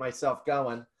would get myself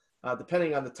going,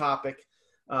 depending on the topic.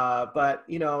 But,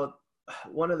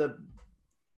 one of the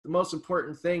most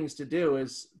important things to do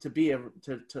is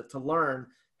to learn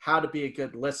how to be a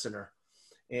good listener.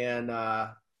 And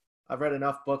I've read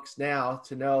enough books now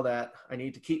to know that I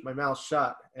need to keep my mouth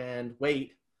shut and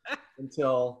wait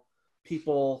until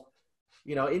people,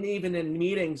 even in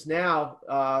meetings now,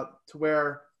 to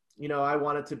where, I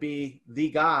wanted to be the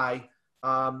guy.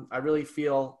 I really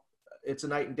feel it's a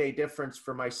night and day difference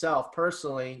for myself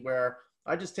personally, where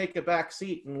I just take a back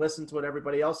seat and listen to what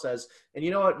everybody else says. And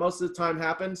you know what most of the time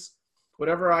happens?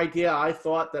 Whatever idea I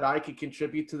thought that I could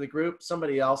contribute to the group,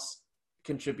 somebody else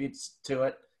contributes to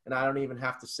it, and I don't even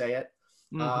have to say it.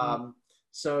 Mm-hmm.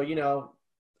 So,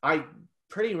 I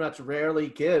pretty much rarely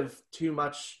give too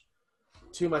much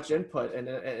input.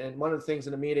 And one of the things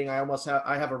in a meeting, I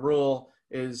have a rule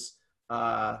is,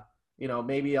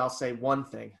 maybe I'll say one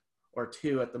thing or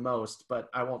two at the most, but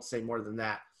I won't say more than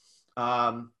that.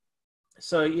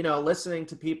 So, listening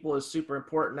to people is super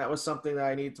important. That was something that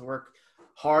I need to work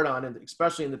hard on, and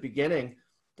especially in the beginning,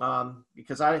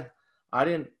 because I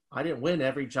didn't win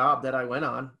every job that I went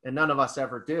on, and none of us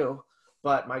ever do,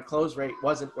 but my close rate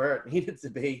wasn't where it needed to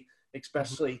be,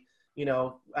 especially,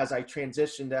 as I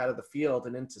transitioned out of the field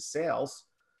and into sales.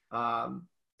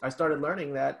 I started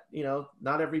learning that,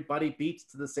 not everybody beats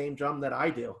to the same drum that I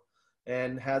do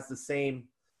and has the same,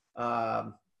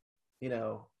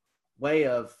 way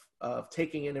of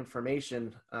taking in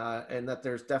information, and that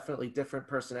there's definitely different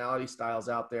personality styles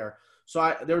out there.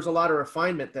 So there was a lot of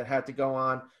refinement that had to go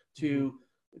on to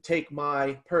take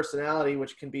my personality,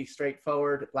 which can be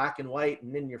straightforward, black and white,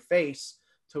 and in your face,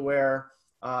 to where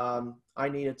I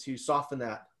needed to soften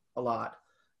that a lot.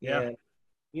 Yeah. And,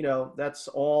 that's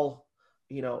all,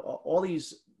 all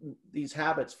these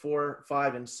habits 4,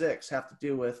 5, and 6 have to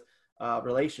do with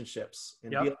relationships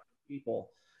and dealing with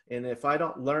people. And if I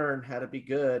don't learn how to be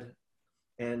good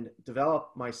and develop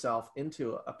myself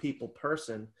into a people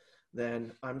person,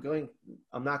 then I'm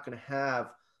not going to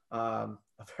have a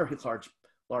very large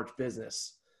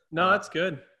business. No, that's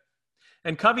good.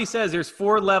 And Covey says there's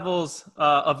 4 levels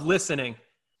of listening.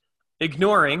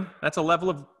 Ignoring, that's a level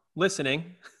of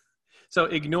listening. So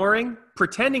ignoring,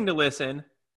 pretending to listen,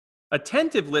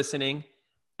 attentive listening,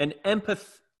 and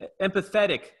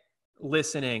empathetic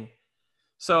listening.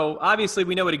 So obviously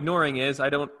we know what ignoring is. I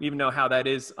don't even know how that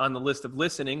is on the list of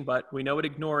listening, but we know what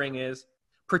ignoring is.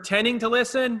 Pretending to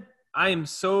listen, I am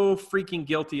so freaking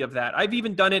guilty of that. I've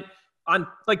even done it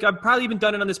I've probably even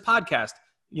done it on this podcast.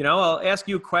 I'll ask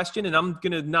you a question and I'm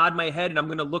going to nod my head and I'm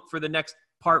going to look for the next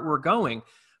part we're going.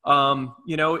 I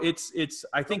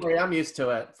think I'm used to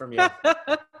it from you.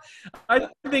 I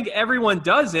think everyone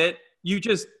does it. You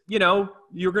just,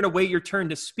 you're going to wait your turn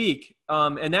to speak.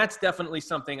 And that's definitely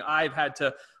something I've had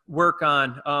to work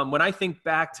on. When I think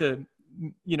back to,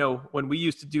 when we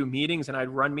used to do meetings and I'd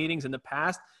run meetings in the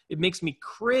past, it makes me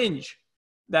cringe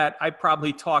that I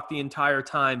probably talked the entire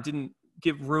time, didn't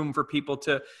give room for people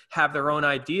to have their own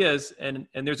ideas. And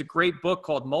there's a great book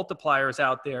called Multipliers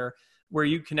out there where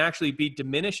you can actually be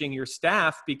diminishing your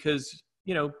staff because,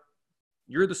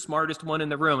 you're the smartest one in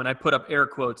the room. And I put up air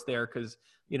quotes there because,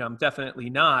 I'm definitely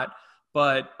not.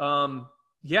 But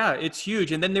it's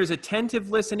huge. And then there's attentive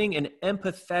listening and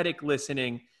empathetic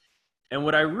listening. And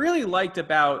what I really liked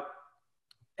about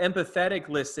empathetic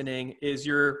listening is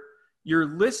you're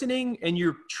listening and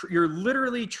you're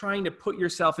literally trying to put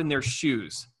yourself in their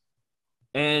shoes.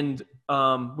 And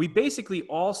we basically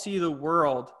all see the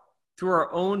world through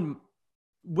our own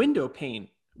window pane.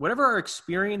 Whatever our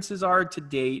experiences are to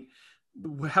date,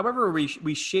 however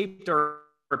we shaped our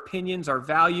opinions, our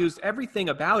values, everything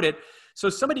about it. So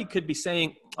somebody could be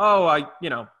saying, oh,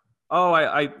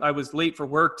 I was late for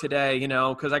work today,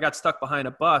 because I got stuck behind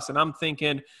a bus. And I'm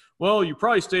thinking, well, you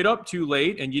probably stayed up too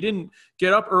late and you didn't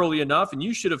get up early enough and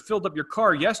you should have filled up your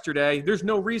car yesterday. There's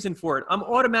no reason for it. I'm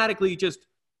automatically just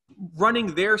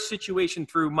running their situation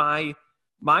through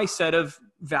my set of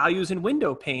values and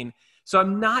window pane. So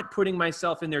I'm not putting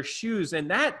myself in their shoes.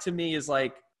 And that to me is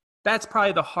like, that's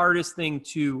probably the hardest thing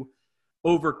to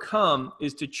overcome,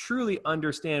 is to truly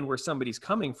understand where somebody's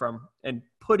coming from and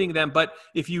putting them. But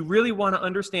if you really want to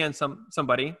understand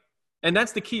somebody, and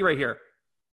that's the key right here,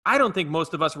 I don't think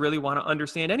most of us really want to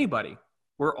understand anybody.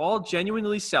 We're all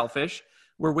genuinely selfish.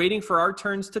 We're waiting for our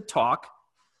turns to talk,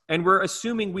 and we're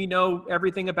assuming we know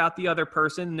everything about the other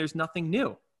person, and there's nothing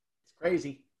new. It's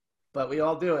crazy, but we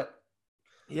all do it.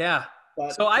 Yeah.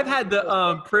 So I've had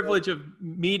the privilege of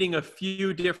meeting a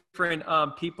few different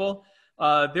people.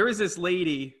 There was this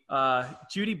lady,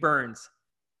 Judy Burns,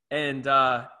 and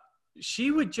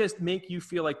she would just make you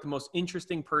feel like the most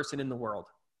interesting person in the world.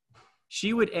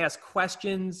 She would ask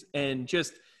questions and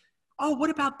just, oh, what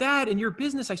about that in your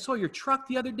business? I saw your truck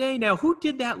the other day. Now, who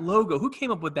did that logo? Who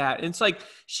came up with that? And it's like,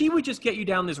 she would just get you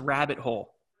down this rabbit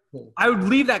hole. I would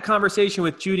leave that conversation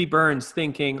with Judy Burns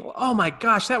thinking, oh my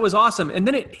gosh, that was awesome. And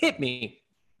then it hit me.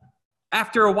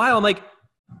 After a while, I'm like,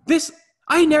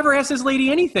 I never asked this lady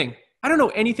anything. I don't know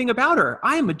anything about her.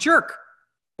 I am a jerk.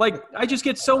 Like, I just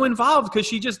get so involved because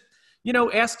she just,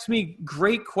 asks me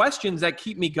great questions that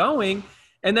keep me going.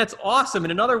 And that's awesome.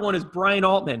 And another one is Brian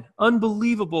Altman,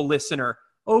 unbelievable listener,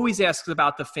 always asks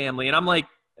about the family. And I'm like,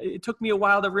 it took me a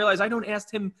while to realize I don't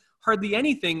ask him hardly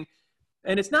anything.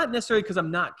 And it's not necessarily because I'm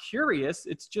not curious.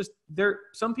 It's just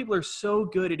some people are so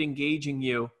good at engaging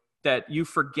you that you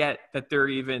forget that they're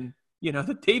even,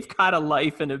 that they've got a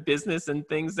life and a business and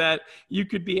things that you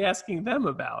could be asking them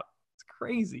about. It's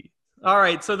crazy. All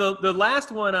right. So the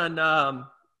last one on,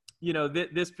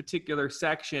 this particular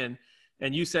section,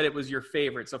 and you said it was your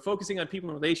favorite. So focusing on people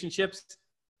and relationships,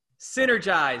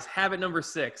 synergize, habit number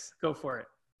 6. Go for it.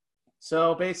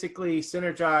 So basically,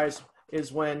 synergize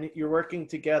is when you're working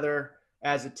together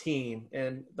as a team.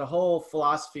 And the whole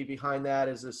philosophy behind that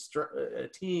is a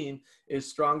team is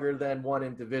stronger than one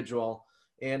individual.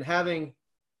 And having,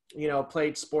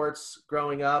 played sports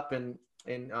growing up and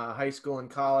in high school and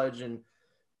college, and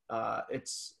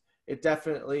it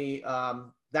definitely,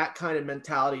 that kind of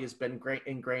mentality has been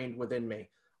ingrained within me.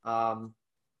 I've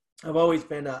always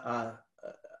been a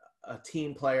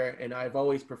team player, and I've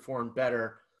always performed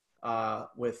better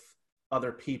with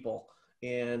other people.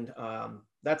 And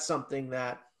that's something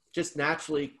that just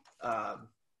naturally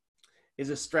is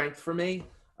a strength for me,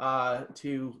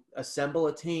 to assemble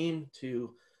a team,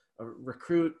 to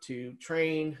recruit, to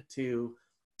train, to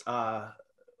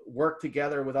work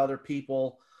together with other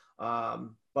people.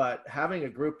 But having a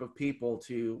group of people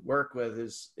to work with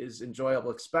is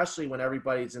enjoyable, especially when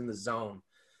everybody's in the zone.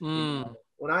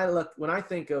 When I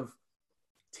think of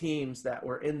teams that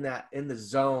were in the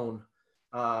zone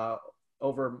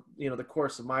over the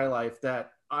course of my life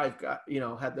that I've got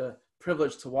had the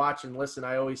privilege to watch and listen,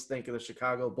 I always think of the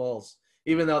Chicago Bulls,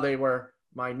 even though they were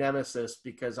my nemesis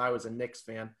because I was a Knicks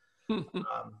fan.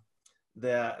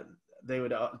 They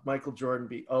would Michael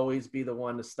Jordan always be the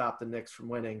one to stop the Knicks from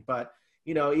winning, but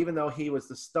even though he was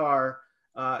the star,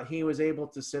 he was able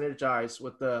to synergize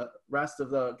with the rest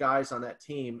of the guys on that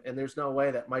team. And there's no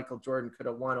way that Michael Jordan could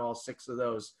have won all 6 of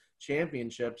those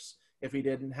championships if he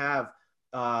didn't have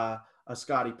a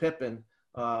Scottie Pippen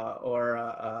or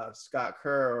a Scott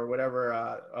Kerr or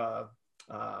whatever,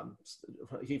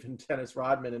 even Dennis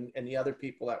Rodman and the other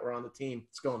people that were on the team.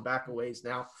 It's going back a ways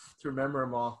now to remember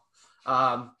them all.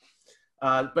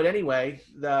 But anyway,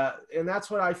 and that's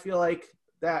what I feel like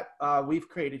that we've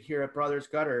created here at Brothers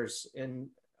Gutters. And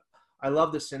I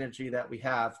love the synergy that we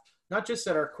have, not just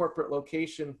at our corporate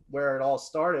location where it all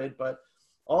started, but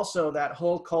also that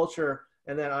whole culture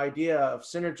and that idea of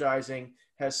synergizing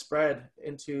has spread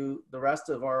into the rest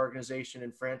of our organization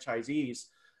and franchisees.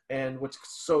 And what's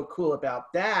so cool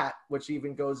about that, which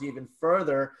even goes even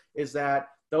further, is that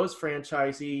those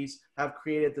franchisees have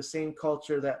created the same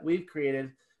culture that we've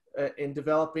created in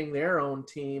developing their own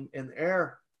team in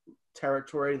their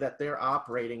territory that they're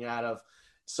operating out of.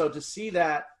 So to see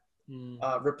that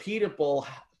repeatable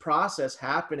process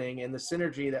happening and the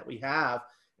synergy that we have,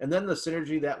 and then the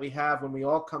synergy that we have when we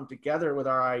all come together with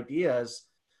our ideas,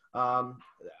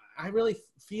 I really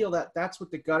feel that that's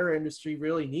what the gutter industry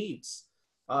really needs.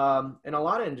 And a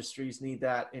lot of industries need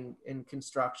that in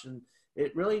construction.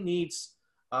 It really needs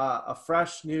a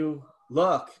fresh new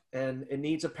look, and it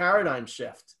needs a paradigm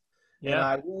shift. And Yeah.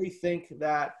 I really think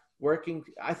that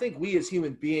I think we as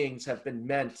human beings have been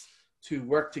meant to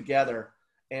work together,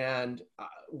 and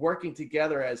working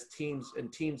together as teams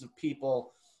and teams of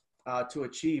people to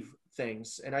achieve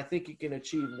things. And I think you can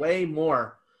achieve way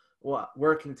more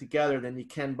working together than you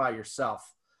can by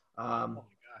yourself. Oh Um, my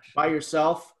gosh. by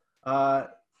yourself, uh,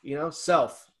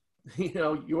 self,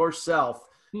 yourself,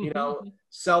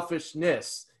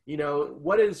 selfishness,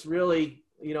 what is really,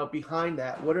 behind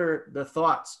that? What are the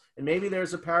thoughts? And maybe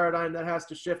there's a paradigm that has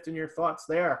to shift in your thoughts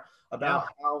there Yeah. about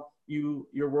how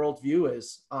your worldview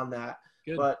is on that.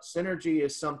 Good. But synergy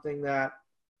is something that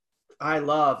I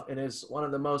love, and is one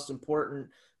of the most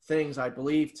important things I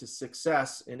believe to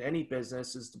success in any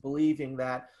business, is to believing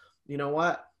that, you know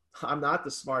what, I'm not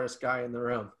the smartest guy in the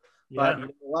room, but Yeah. you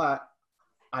know what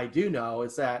I do know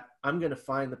is that I'm going to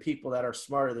find the people that are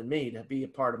smarter than me to be a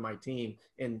part of my team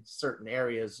in certain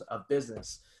areas of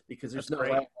business, because there's That's no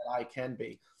way great. that I can be.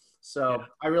 Yeah. So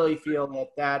I really feel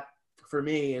that for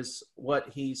me is what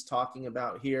he's talking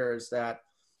about here, is that,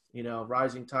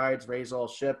 rising tides raise all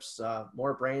ships.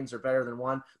 More brains are better than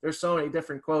one. There's so many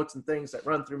different quotes and things that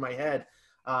run through my head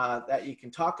that you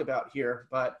can talk about here.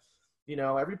 But,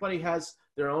 everybody has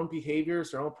their own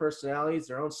behaviors, their own personalities,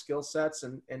 their own skill sets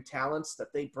and talents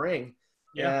that they bring.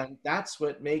 Yeah. And that's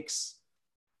what makes,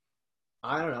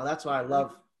 I don't know, that's what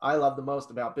I love the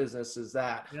most about business, is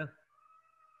that. Yeah.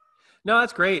 No,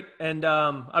 that's great. And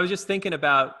I was just thinking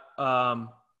about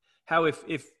how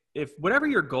if whatever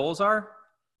your goals are,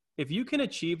 if you can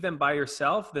achieve them by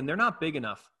yourself, then they're not big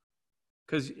enough.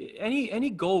 Because any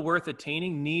goal worth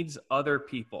attaining needs other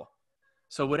people.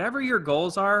 So whatever your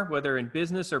goals are, whether in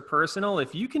business or personal,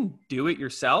 if you can do it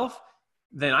yourself,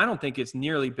 then I don't think it's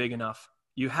nearly big enough.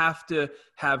 You have to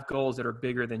have goals that are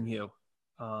bigger than you.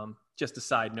 Just a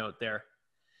side note there.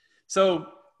 So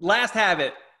last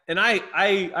habit, and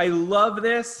I love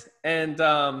this, and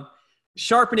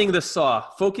sharpening the saw.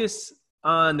 Focus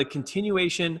on the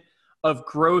continuation of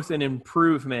growth and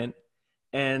improvement.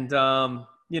 And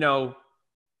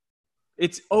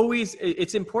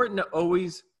it's important to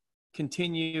always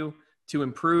continue to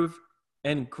improve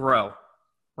and grow,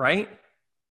 right?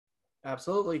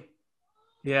 Absolutely.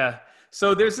 Yeah.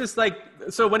 So there's this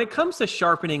so when it comes to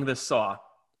sharpening the saw,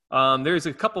 there's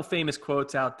a couple famous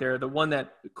quotes out there. The one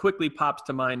that quickly pops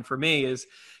to mind for me is,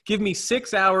 give me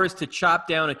 6 hours to chop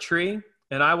down a tree,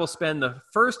 and I will spend the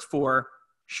first 4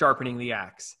 sharpening the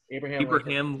axe. Abraham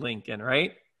Lincoln. Lincoln,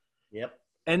 right? Yep.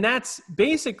 And that's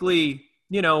basically,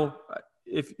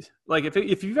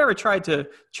 if you've ever tried to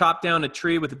chop down a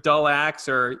tree with a dull axe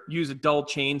or use a dull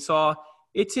chainsaw,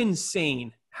 it's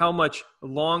insane how much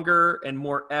longer and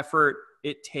more effort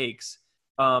it takes.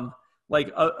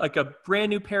 Like a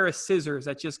brand new pair of scissors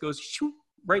that just goes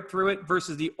right through it,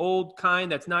 versus the old kind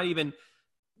that's not even,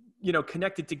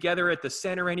 connected together at the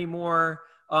center anymore.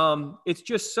 It's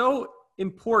just so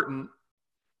important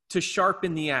to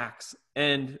sharpen the axe.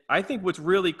 And I think what's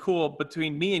really cool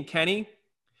between me and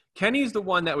Kenny's the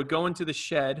one that would go into the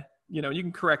shed. You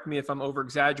can correct me if I'm over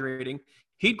exaggerating.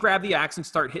 He'd grab the axe and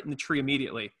start hitting the tree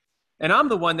immediately. And I'm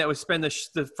the one that would spend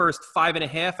the first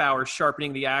 5.5 hours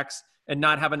sharpening the axe and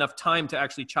not have enough time to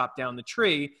actually chop down the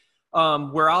tree,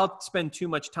 where I'll spend too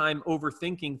much time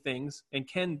overthinking things, and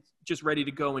Ken just ready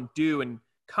to go and do and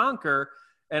conquer.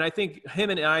 And I think him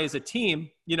and I as a team,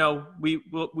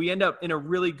 we end up in a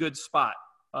really good spot.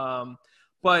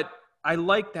 But I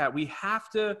like that. We have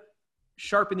to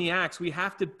sharpen the axe. We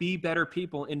have to be better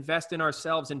people, invest in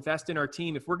ourselves, invest in our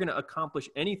team. If we're going to accomplish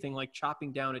anything like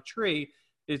chopping down a tree,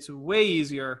 it's way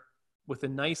easier with a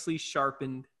nicely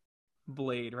sharpened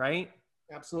blade, right?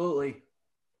 Absolutely.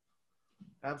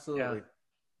 Absolutely. Yeah.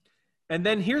 And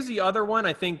then here's the other one.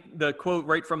 I think the quote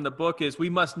right from the book is, we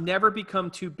must never become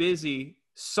too busy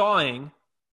sawing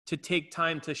to take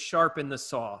time to sharpen the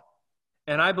saw.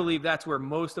 And I believe that's where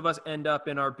most of us end up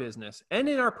in our business and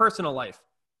in our personal life.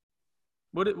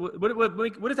 What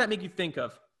does that make you think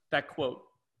of, that quote?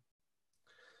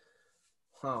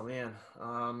 Oh, man.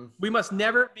 We must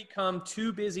never become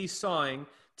too busy sawing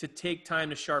to take time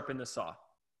to sharpen the saw.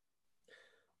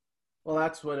 Well,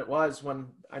 that's what it was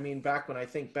back when I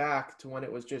think back to when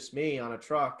it was just me on a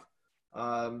truck.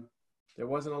 There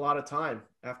wasn't a lot of time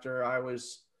after I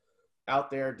was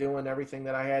out there doing everything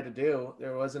that I had to do.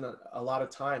 There wasn't a lot of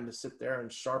time to sit there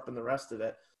and sharpen the rest of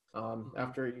it.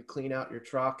 After you clean out your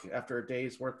truck after a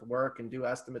day's worth of work and do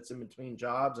estimates in between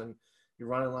jobs, and you're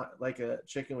running like a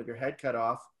chicken with your head cut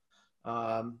off.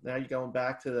 Now you're going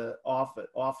back to the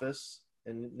office,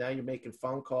 And now you're making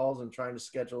phone calls and trying to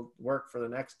schedule work for the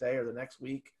next day or the next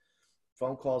week.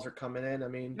 Phone calls are coming in. I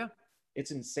mean, Yeah.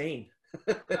 it's insane.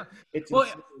 Yeah. It's Well,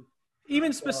 insane.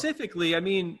 even specifically, I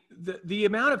mean, the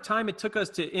amount of time it took us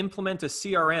to implement a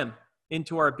CRM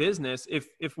into our business,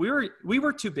 if we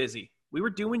were too busy. We were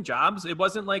doing jobs. It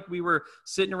wasn't like we were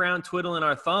sitting around twiddling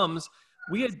our thumbs.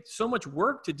 We had so much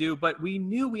work to do, but we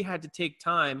knew we had to take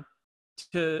time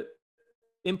to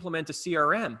implement a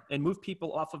CRM and move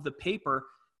people off of the paper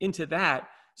into that.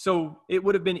 So it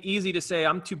would have been easy to say,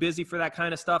 I'm too busy for that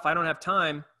kind of stuff. I don't have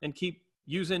time, and keep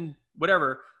using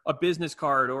whatever, a business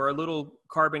card or a little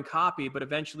carbon copy, but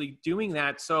eventually doing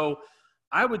that. So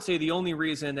I would say the only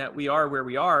reason that we are where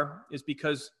we are is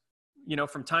because,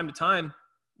 from time to time,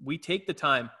 we take the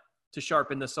time to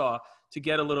sharpen the saw, to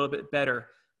get a little bit better.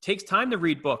 It takes time to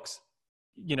read books.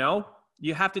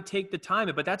 You have to take the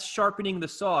time, but that's sharpening the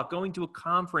saw. Going to a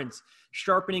conference,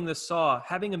 sharpening the saw.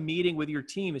 Having a meeting with your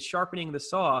team is sharpening the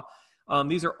saw.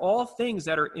 These are all things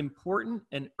that are important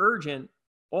and urgent.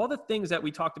 All the things that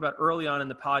we talked about early on in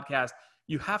the podcast,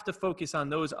 you have to focus on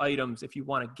those items if you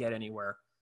want to get anywhere.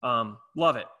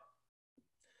 Love it.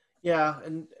 Yeah.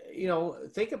 And,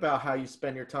 think about how you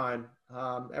spend your time.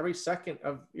 Every second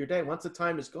of your day, once the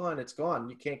time is gone, it's gone.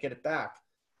 You can't get it back.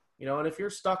 And if you're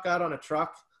stuck out on a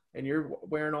truck and you're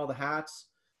wearing all the hats,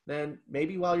 then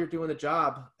maybe while you're doing the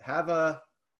job, have a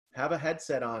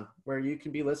headset on where you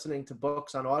can be listening to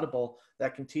books on Audible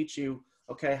that can teach you,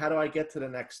 okay, how do I get to the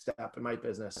next step in my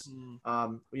business?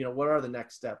 What are the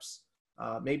next steps?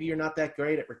 Maybe you're not that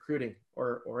great at recruiting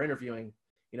or interviewing.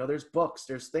 There's books,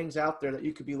 there's things out there that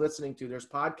you could be listening to. There's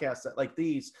podcasts like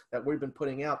these that we've been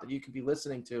putting out that you could be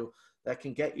listening to that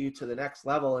can get you to the next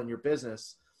level in your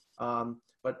business.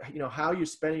 But how you're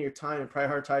spending your time and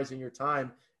prioritizing your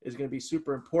time is going to be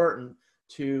super important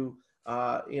to,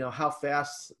 how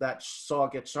fast that saw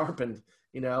gets sharpened,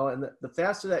 and the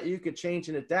faster that you could change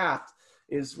and adapt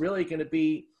is really going to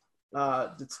be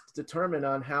determined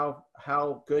on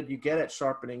how good you get at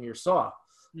sharpening your saw.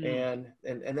 And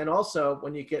then also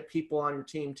when you get people on your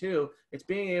team too, it's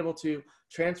being able to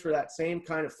transfer that same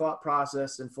kind of thought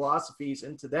process and philosophies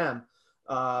into them.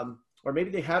 Or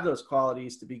maybe they have those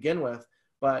qualities to begin with,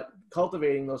 but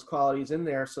cultivating those qualities in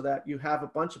there so that you have a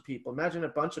bunch of people. Imagine a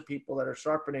bunch of people that are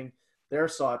sharpening their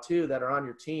saw too, that are on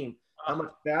your team. How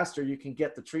much faster you can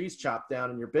get the trees chopped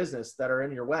down in your business that are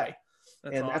in your way.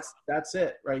 That's awesome. That's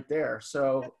it right there.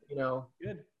 So,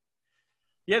 Good.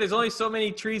 Yeah, there's only so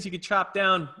many trees you could chop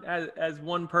down as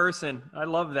one person. I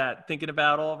love that. Thinking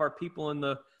about all of our people in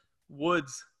the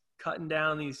woods cutting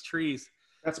down these trees.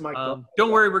 That's my goal.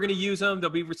 Don't worry, we're going to use them. They'll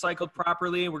be recycled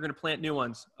properly, and we're going to plant new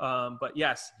ones. But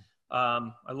yes,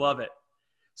 I love it.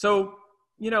 So,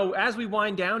 as we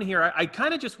wind down here, I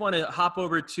kind of just want to hop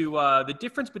over to the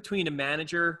difference between a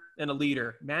manager and a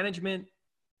leader. Management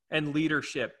and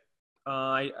leadership.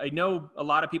 I know a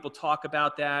lot of people talk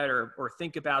about that or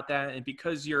think about that. And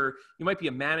because you might be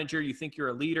a manager, you think you're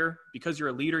a leader. Because you're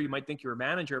a leader, you might think you're a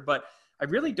manager. But I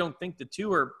really don't think the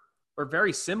two are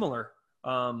very similar.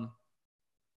 Ken,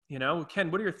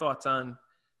 what are your thoughts on,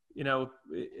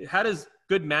 how does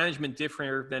good management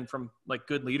differ than from like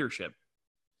good leadership?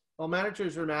 Well,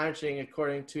 managers are managing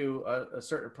according to a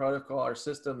certain protocol or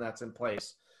system that's in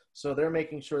place. So they're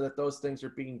making sure that those things are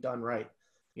being done right.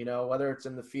 Whether it's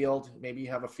in the field, maybe you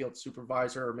have a field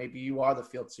supervisor, or maybe you are the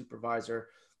field supervisor,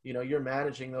 you're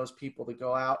managing those people to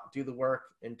go out, do the work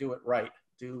and do it right,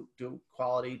 do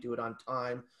quality, do it on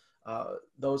time,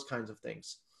 those kinds of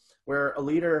things. Where a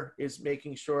leader is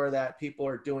making sure that people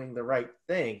are doing the right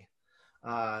thing.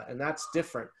 And that's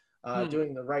different.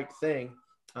 Doing the right thing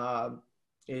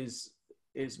is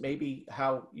maybe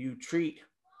how you treat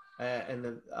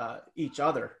each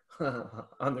other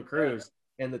on the cruise.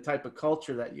 And the type of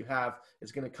culture that you have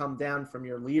is going to come down from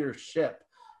your leadership.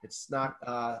 It's not,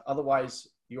 otherwise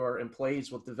your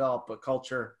employees will develop a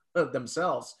culture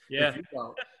themselves. Yeah. If you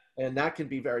don't. And that can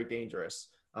be very dangerous.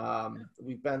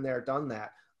 We've been there, done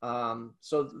that.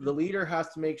 So the leader has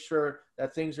to make sure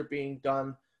that things are being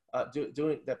done,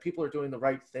 that people are doing the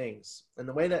right things. And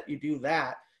the way that you do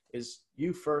that is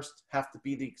you first have to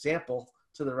be the example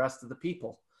to the rest of the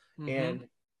people. And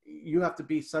you have to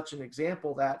be such an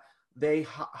example that they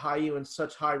high you in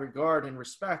such high regard and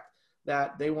respect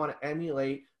that they want to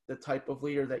emulate the type of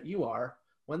leader that you are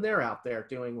when they're out there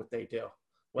doing what they do,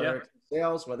 whether it's in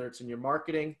sales, whether it's in your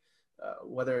marketing,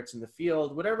 whether it's in the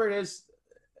field, whatever it is,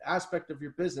 aspect of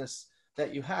your business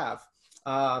that you have.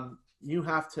 You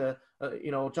have to,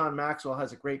 John Maxwell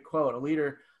has a great quote, a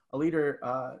leader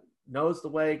knows the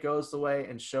way, goes the way,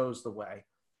 and shows the way.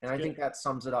 And I think that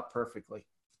sums it up perfectly.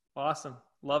 Awesome.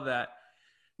 Love that.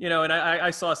 and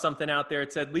I saw something out there.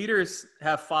 It said leaders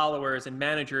have followers and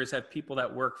managers have people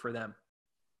that work for them.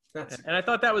 And I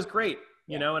thought that was great,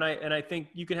 and I think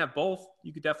you can have both.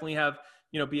 You could definitely have,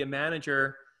 be a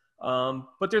manager.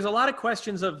 But there's a lot of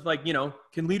questions of like,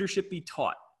 can leadership be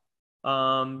taught?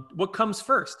 What comes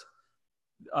first?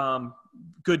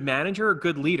 Good manager or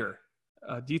good leader?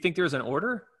 Do you think there's an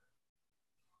order?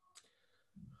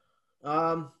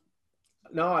 No,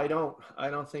 I don't. I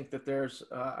don't think that there's,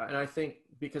 and I think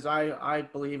because I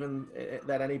believe in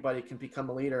that anybody can become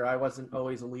a leader. I wasn't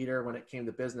always a leader when it came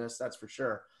to business, that's for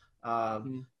sure.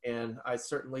 And I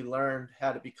certainly learned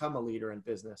how to become a leader in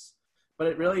business, but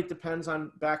it really depends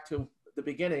on back to the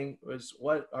beginning was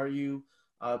what are you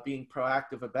being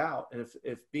proactive about? And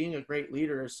if being a great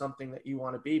leader is something that you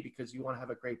want to be because you want to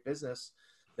have a great business,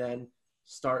 then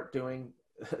start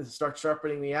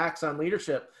sharpening the axe on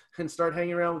leadership and start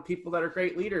hanging around with people that are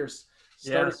great leaders.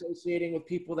 Start associating with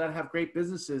people that have great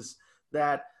businesses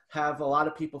that have a lot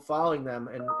of people following them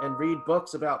and read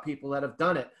books about people that have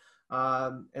done it.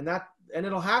 And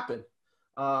it'll happen.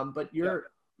 But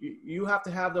you have to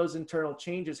have those internal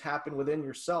changes happen within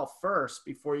yourself first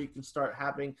before you can start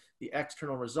having the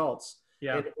external results.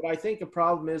 Yeah. And what I think a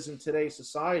problem is in today's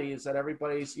society is that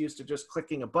everybody's used to just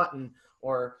clicking a button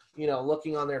or,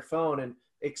 looking on their phone and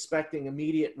expecting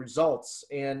immediate results.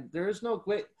 And there is no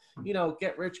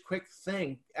get rich quick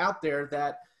thing out there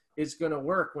that is going to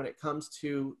work when it comes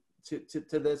to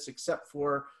this, except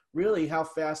for really how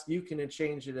fast you can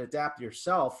change and adapt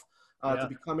yourself to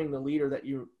becoming the leader that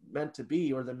you're meant to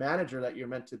be or the manager that you're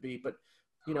meant to be. But,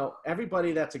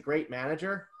 everybody that's a great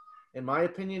manager, in my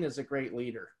opinion, is a great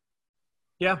leader.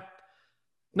 Yeah.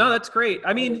 No, that's great.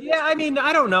 I mean,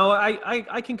 I don't know.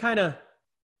 I can kind of,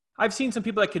 I've seen some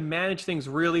people that can manage things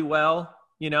really well.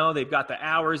 They've got the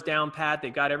hours down pat.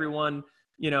 They've got everyone,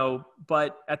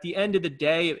 but at the end of the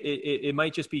day, it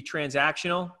might just be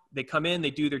transactional. They come in, they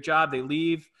do their job, they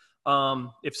leave.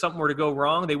 If something were to go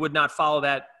wrong, they would not follow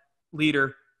that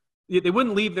leader. They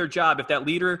wouldn't leave their job. If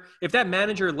that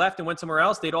manager left and went somewhere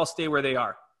else, they'd all stay where they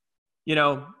are.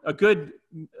 A good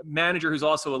manager who's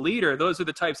also a leader, those are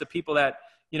the types of people that,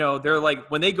 they're like,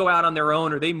 when they go out on their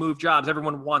own or they move jobs,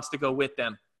 everyone wants to go with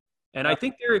them. And I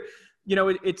think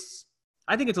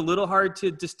I think it's a little hard to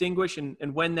distinguish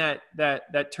and when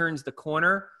that turns the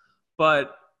corner,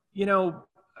 but,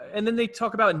 and then they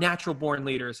talk about natural born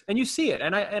leaders and you see it.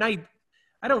 And I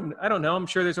don't know. I'm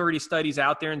sure there's already studies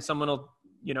out there and someone will,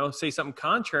 say something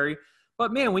contrary,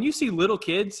 but man, when you see little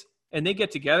kids and they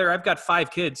get together, I've got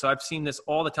 5 kids, so I've seen this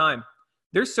all the time.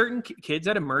 There's certain kids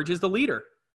that emerge as the leader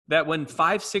that when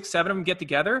 5, 6, 7 of them get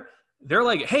together, they're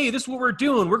like, hey, this is what we're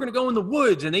doing. We're going to go in the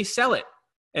woods, and they sell it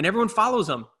and everyone follows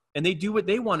them and they do what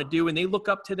they want to do. And they look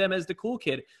up to them as the cool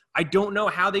kid. I don't know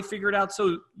how they figure it out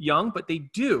so young, but they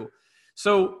do.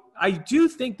 So I do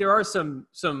think there are some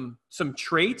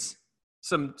traits,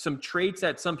 some traits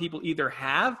that some people either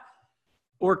have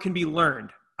or can be learned.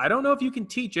 I don't know if you can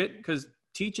teach it because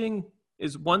teaching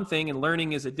is one thing and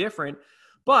learning is a different,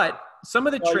 but some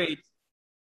of the traits,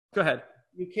 go ahead.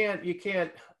 You can't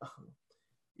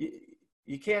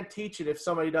teach it if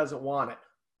somebody doesn't want it.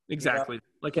 Exactly.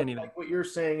 Like anything. Like what you're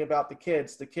saying about the kid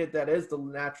that is the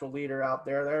natural leader out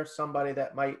there, there's somebody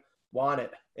that might want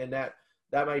it. And that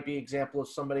might be example of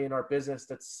somebody in our business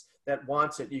that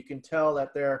wants it. You can tell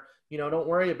that they're, don't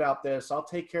worry about this. I'll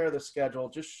take care of the schedule.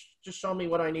 Just show me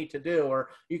what I need to do. Or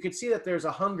you can see that there's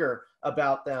a hunger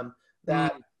about them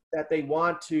that they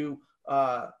want to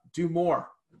do more,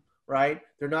 right?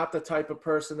 They're not the type of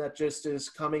person that just is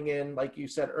coming in, like you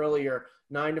said earlier,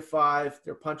 9 to 5,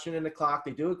 they're punching in the clock.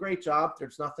 They do a great job.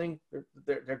 There's nothing,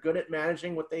 they're good at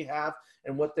managing what they have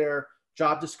and what their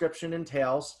job description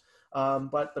entails.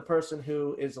 But the person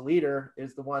who is a leader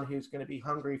is the one who's going to be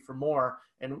hungry for more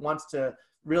and wants to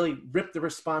really rip the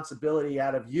responsibility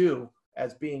out of you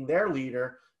as being their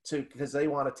leader because they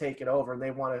want to take it over and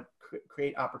they want to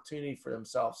create opportunity for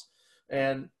themselves.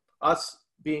 And us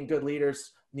being good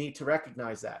leaders need to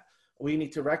recognize that. We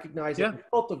need to recognize it and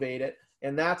cultivate it.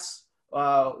 And that's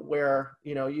where,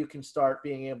 you can start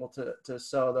being able to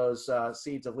sow those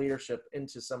seeds of leadership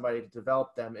into somebody to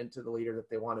develop them into the leader that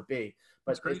they want to be.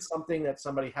 But it's something that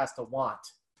somebody has to want.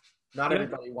 Not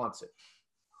everybody wants it.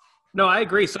 No, I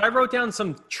agree. So I wrote down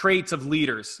some traits of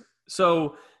leaders.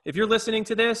 So if you're listening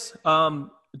to this,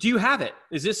 do you have it?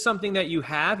 Is this something that you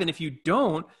have? And if you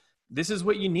don't, this is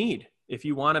what you need if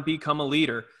you want to become a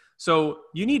leader. So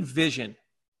you need vision.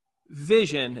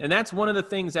 And that's one of the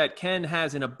things that Ken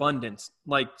has in abundance,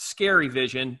 like scary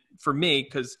vision for me,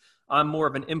 because I'm more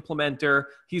of an implementer.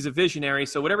 He's a visionary.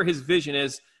 So whatever his vision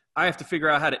is, I have to figure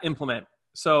out how to implement.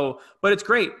 So, but it's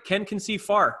great. Ken can see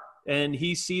far. and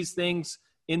he sees things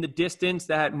in the distance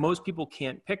that most people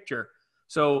can't picture.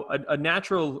 So a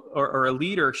natural or a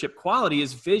leadership quality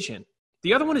is vision.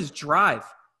 The other one is drive.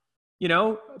 You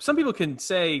know, some people can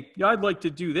say, yeah, I'd like to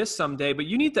do this someday, but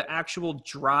you need the actual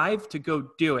drive to go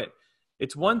do it.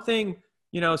 It's one thing,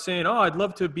 you know, saying, oh, I'd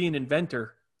love to be an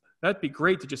inventor. That'd be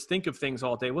great to just think of things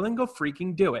all day. Well, then go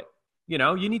freaking do it. You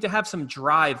know, you need to have some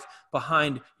drive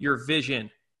behind your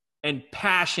vision and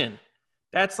passion.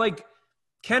 That's like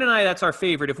Ken and I, that's our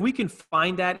favorite. If we can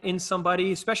find that in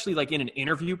somebody, especially like in an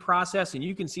interview process, and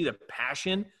you can see the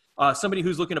passion, somebody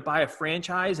who's looking to buy a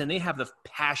franchise and they have the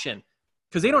passion,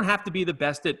 because they don't have to be the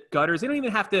best at gutters. They don't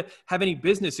even have to have any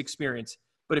business experience.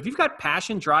 But if you've got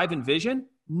passion, drive, and vision,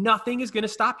 nothing is going to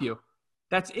stop you.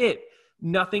 That's it.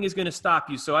 Nothing is going to stop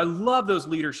you. So I love those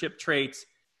leadership traits.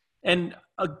 And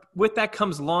with that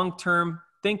comes long-term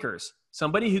thinkers,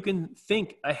 somebody who can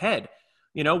think ahead.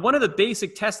 You know, one of the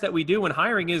basic tests that we do when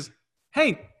hiring is,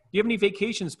 hey, do you have any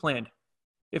vacations planned?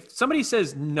 If somebody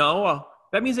says no,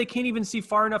 that means they can't even see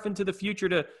far enough into the future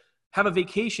to have a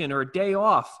vacation or a day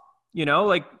off. You know,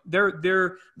 like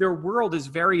their world is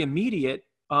very immediate.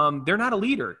 They're not a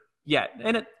leader yet.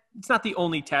 And it's not the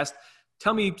only test.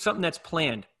 Tell me something that's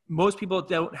planned. Most people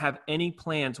don't have any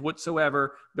plans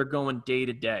whatsoever. They're going day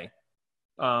to day.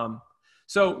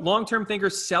 So long-term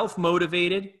thinkers,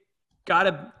 self-motivated,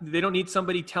 they don't need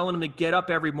somebody telling them to get up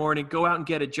every morning, go out and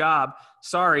get a job.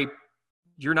 Sorry,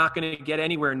 you're not going to get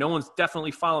anywhere. No one's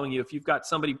definitely following you if you've got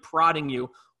somebody prodding you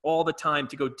all the time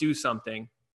to go do something.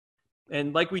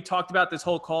 And like we talked about this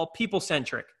whole call,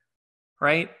 people-centric,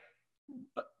 right?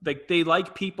 Like they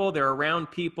like people, they're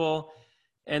around people.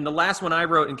 And the last one I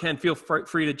wrote, and Ken, feel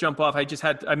free to jump off.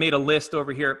 I made a list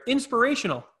over here.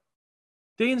 Inspirational.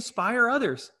 They inspire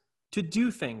others to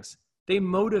do things. They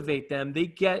motivate them. They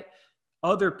get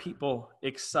other people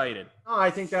excited. Oh, I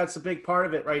think that's a big part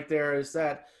of it right there, is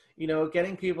that, you know,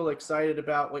 getting people excited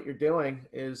about what you're doing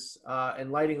is,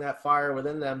 and lighting that fire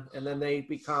within them. And then they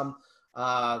become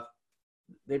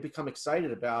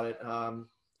excited about it.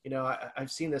 You know,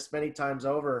 I've seen this many times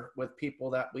over with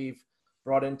people that we've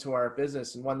brought into our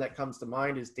business. And one that comes to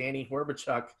mind is Danny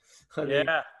Horbachuck.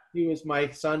 Yeah. He was my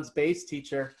son's bass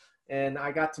teacher, and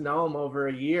I got to know him over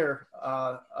a year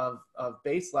of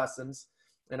bass lessons.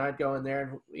 And I'd go in there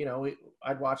and, you know,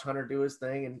 I'd watch Hunter do his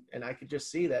thing. And I could just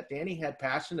see that Danny had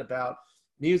passion about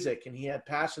music, and he had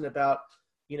passion about,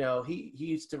 you know, he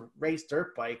used to race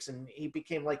dirt bikes, and he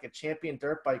became like a champion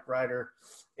dirt bike rider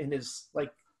in his,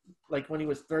 like when he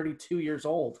was 32 years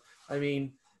old. I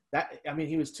mean,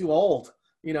 he was too old.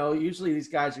 You know, usually these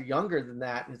guys are younger than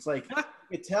that. And it's like, you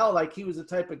could tell like he was the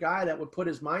type of guy that would put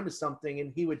his mind to something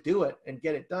and he would do it and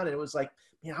get it done. And it was like,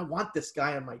 man, I want this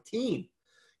guy on my team,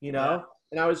 you know? Yeah.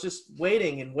 And I was just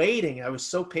waiting and waiting. I was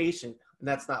so patient, and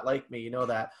that's not like me. You know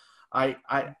that.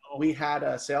 We had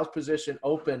a sales position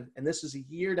open, and this is a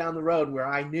year down the road where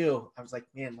I knew, I was like,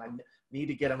 man, I need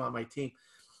to get him on my team.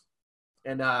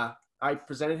 And I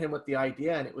presented him with the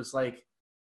idea, and it was like,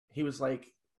 he was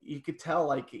like, you could tell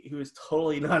like he was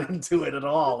totally not into it at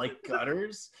all. Like gutter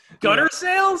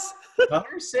sales,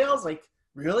 gutter sales. Like,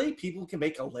 really? People can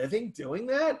make a living doing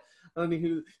that? I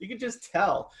mean, you could just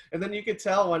tell. And then you could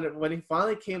tell when he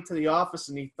finally came to the office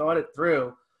and he thought it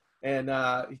through, and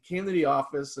he came to the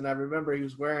office, and I remember he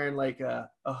was wearing like a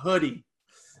hoodie,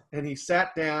 and he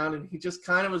sat down and he just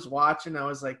kind of was watching. I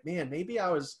was like, man, maybe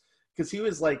because he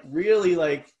was like really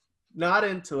like not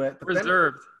into it. But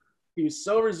reserved. He was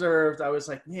so reserved. I was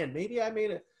like, man, maybe I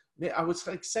was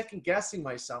like second guessing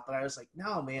myself, but I was like,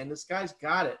 no, man, this guy's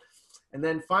got it. And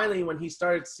then finally, when he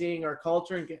started seeing our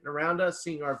culture and getting around us,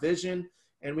 seeing our vision,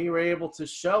 and we were able to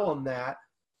show him that,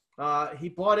 he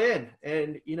bought in.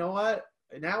 And you know what?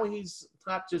 Now he's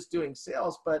not just doing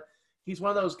sales, but he's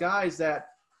one of those guys that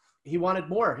he wanted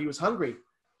more. He was hungry.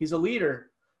 He's a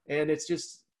leader, and it's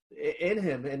just in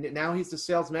him. And now he's the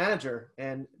sales manager,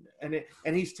 and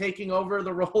he's taking over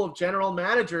the role of general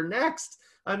manager next.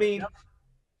 I mean, yep.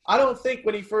 I don't think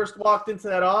when he first walked into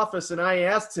that office and I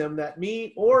asked him that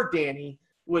me or Danny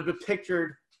would have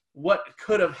pictured what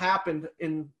could have happened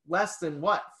in less than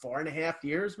 4.5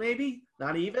 years, maybe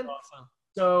not even. Awesome.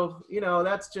 So, you know,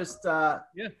 that's just that's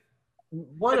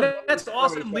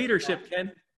awesome leadership,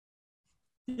 Ken.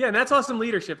 Yeah, and that's awesome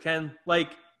leadership, Ken. Like,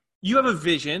 you have a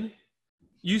vision,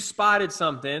 you spotted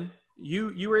something,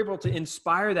 you were able to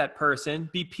inspire that person,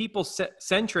 be people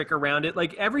centric around it.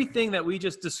 Like everything that we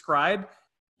just described,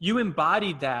 you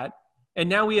embodied that. And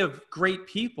now we have great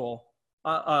people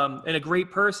and a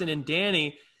great person in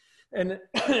Danny. And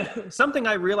something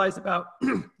I realized about,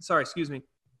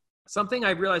 something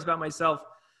I realized about myself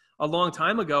a long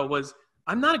time ago was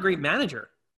I'm not a great manager.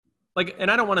 like,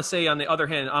 and I don't want to say on the other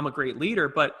hand, I'm a great leader,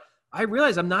 but I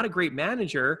realize I'm not a great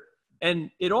manager.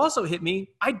 And it also hit me,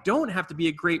 I don't have to be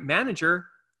a great manager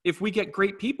if we get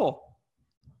great people.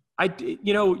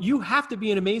 You have to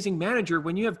be an amazing manager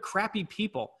when you have crappy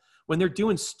people, when they're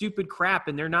doing stupid crap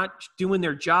and they're not doing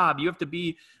their job. You have to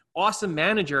be awesome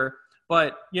manager.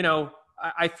 But,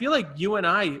 I feel like you and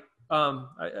I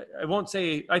won't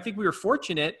say, I think we were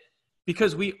fortunate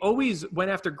because we always went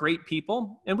after great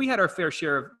people, and we had our fair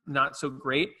share of not so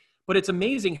great, but it's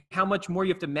amazing how much more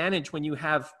you have to manage when you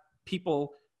have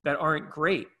people that aren't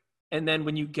great. And then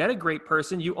when you get a great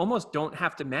person, you almost don't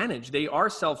have to manage. They are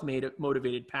self-made,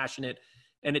 motivated, passionate,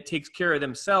 and it takes care of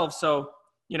themselves. So,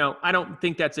 I don't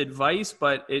think that's advice,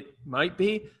 but it might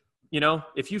be,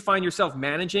 if you find yourself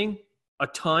managing a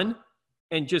ton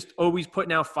and just always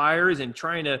putting out fires and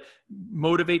trying to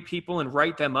motivate people and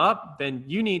write them up, then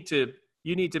you need to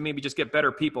maybe just get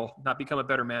better people, not become a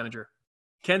better manager.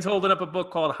 Ken's holding up a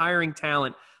book called Hiring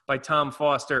Talent by Tom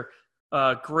Foster.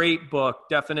 Great book,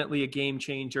 definitely a game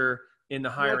changer in the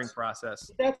hiring process.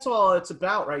 That's all it's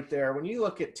about right there. When you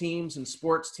look at teams and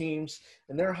sports teams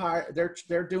and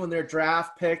they're doing their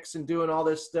draft picks and doing all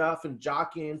this stuff and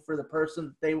jockeying for the person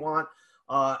that they want,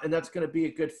 and that's going to be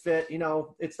a good fit.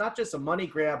 It's not just a money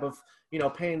grab of,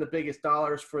 paying the biggest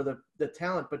dollars for the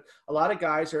talent, but a lot of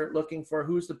guys are looking for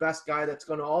who's the best guy that's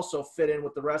going to also fit in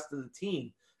with the rest of the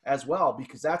team as well,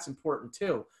 because that's important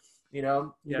too. You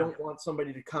don't want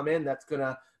somebody to come in that's going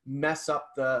to mess up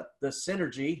the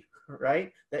synergy,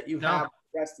 right, that you have with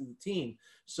the rest of the team.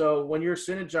 So when you're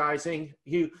synergizing,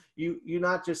 you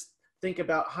not just think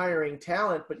about hiring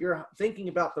talent, but you're thinking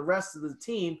about the rest of the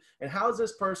team and how is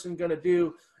this person going to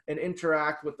do and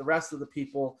interact with the rest of the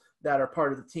people that are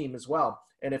part of the team as well.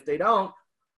 And if they don't,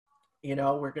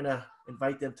 we're going to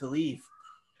invite them to leave.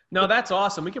 No, that's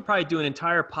awesome. We could probably do an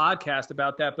entire podcast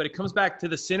about that, but it comes back to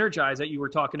the synergize that you were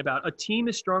talking about. A team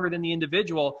is stronger than the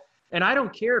individual. And I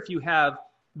don't care if you have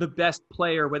the best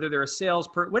player, whether they're a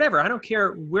salesperson, whatever. I don't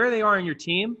care where they are in your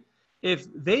team. If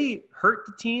they hurt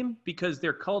the team because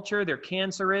their culture, they're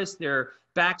cancerous, they're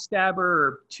backstabber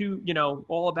or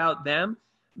all about them,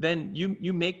 then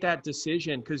you make that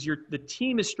decision because the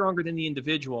team is stronger than the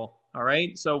individual. All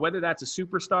right. So whether that's a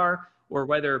superstar or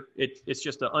whether it's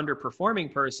just an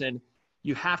underperforming person,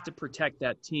 you have to protect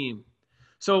that team.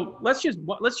 So let's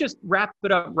just wrap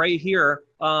it up right here.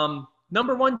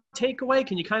 Number one takeaway,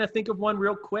 can you kind of think of one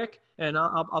real quick? And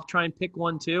I'll try and pick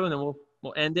one too, and then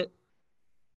we'll end it.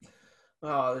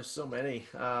 Oh, there's so many.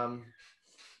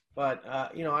 But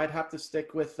I'd have to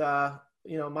stick with,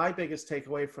 my biggest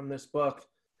takeaway from this book.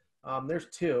 There's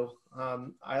two.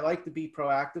 I like the be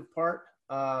proactive part.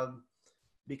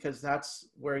 Because that's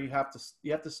where you have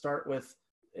to start with,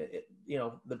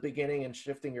 the beginning and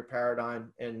shifting your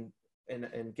paradigm and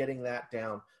getting that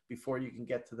down before you can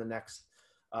get to the next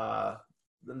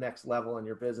level in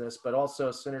your business. But also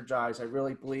synergize. I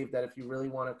really believe that if you really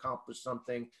want to accomplish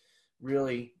something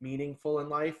really meaningful in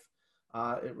life,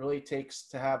 it really takes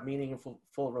to have meaningful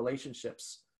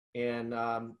relationships. And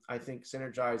I think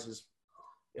synergize is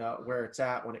where it's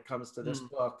at when it comes to this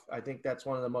book. I think that's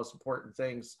one of the most important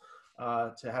things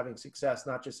to having success,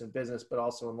 not just in business, but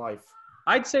also in life.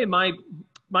 I'd say my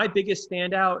biggest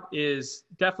standout is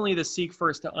definitely the seek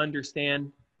first to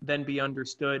understand, then be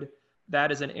understood.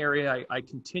 That is an area I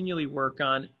continually work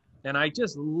on. And I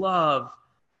just love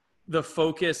the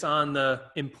focus on the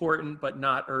important but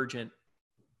not urgent.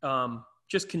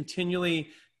 Just continually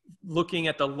looking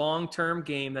at the long-term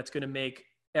game that's going to make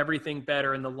everything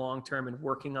better in the long term and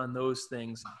working on those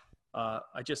things.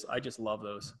 I just love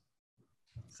those.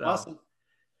 So. Awesome.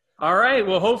 All right.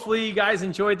 Well, hopefully you guys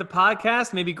enjoyed the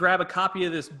podcast. Maybe grab a copy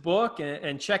of this book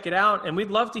and check it out. And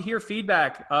we'd love to hear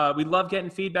feedback. We love getting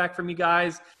feedback from you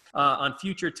guys on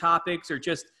future topics or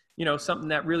just, something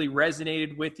that really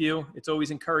resonated with you. It's always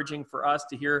encouraging for us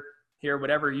to hear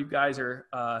whatever you guys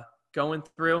are going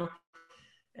through.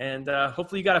 And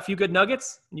hopefully you got a few good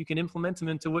nuggets and you can implement them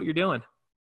into what you're doing.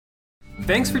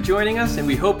 Thanks for joining us, and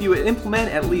we hope you will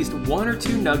implement at least one or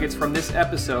two nuggets from this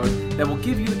episode that will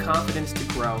give you the confidence to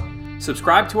grow.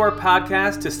 Subscribe to our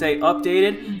podcast to stay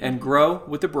updated and grow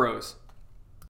with the bros.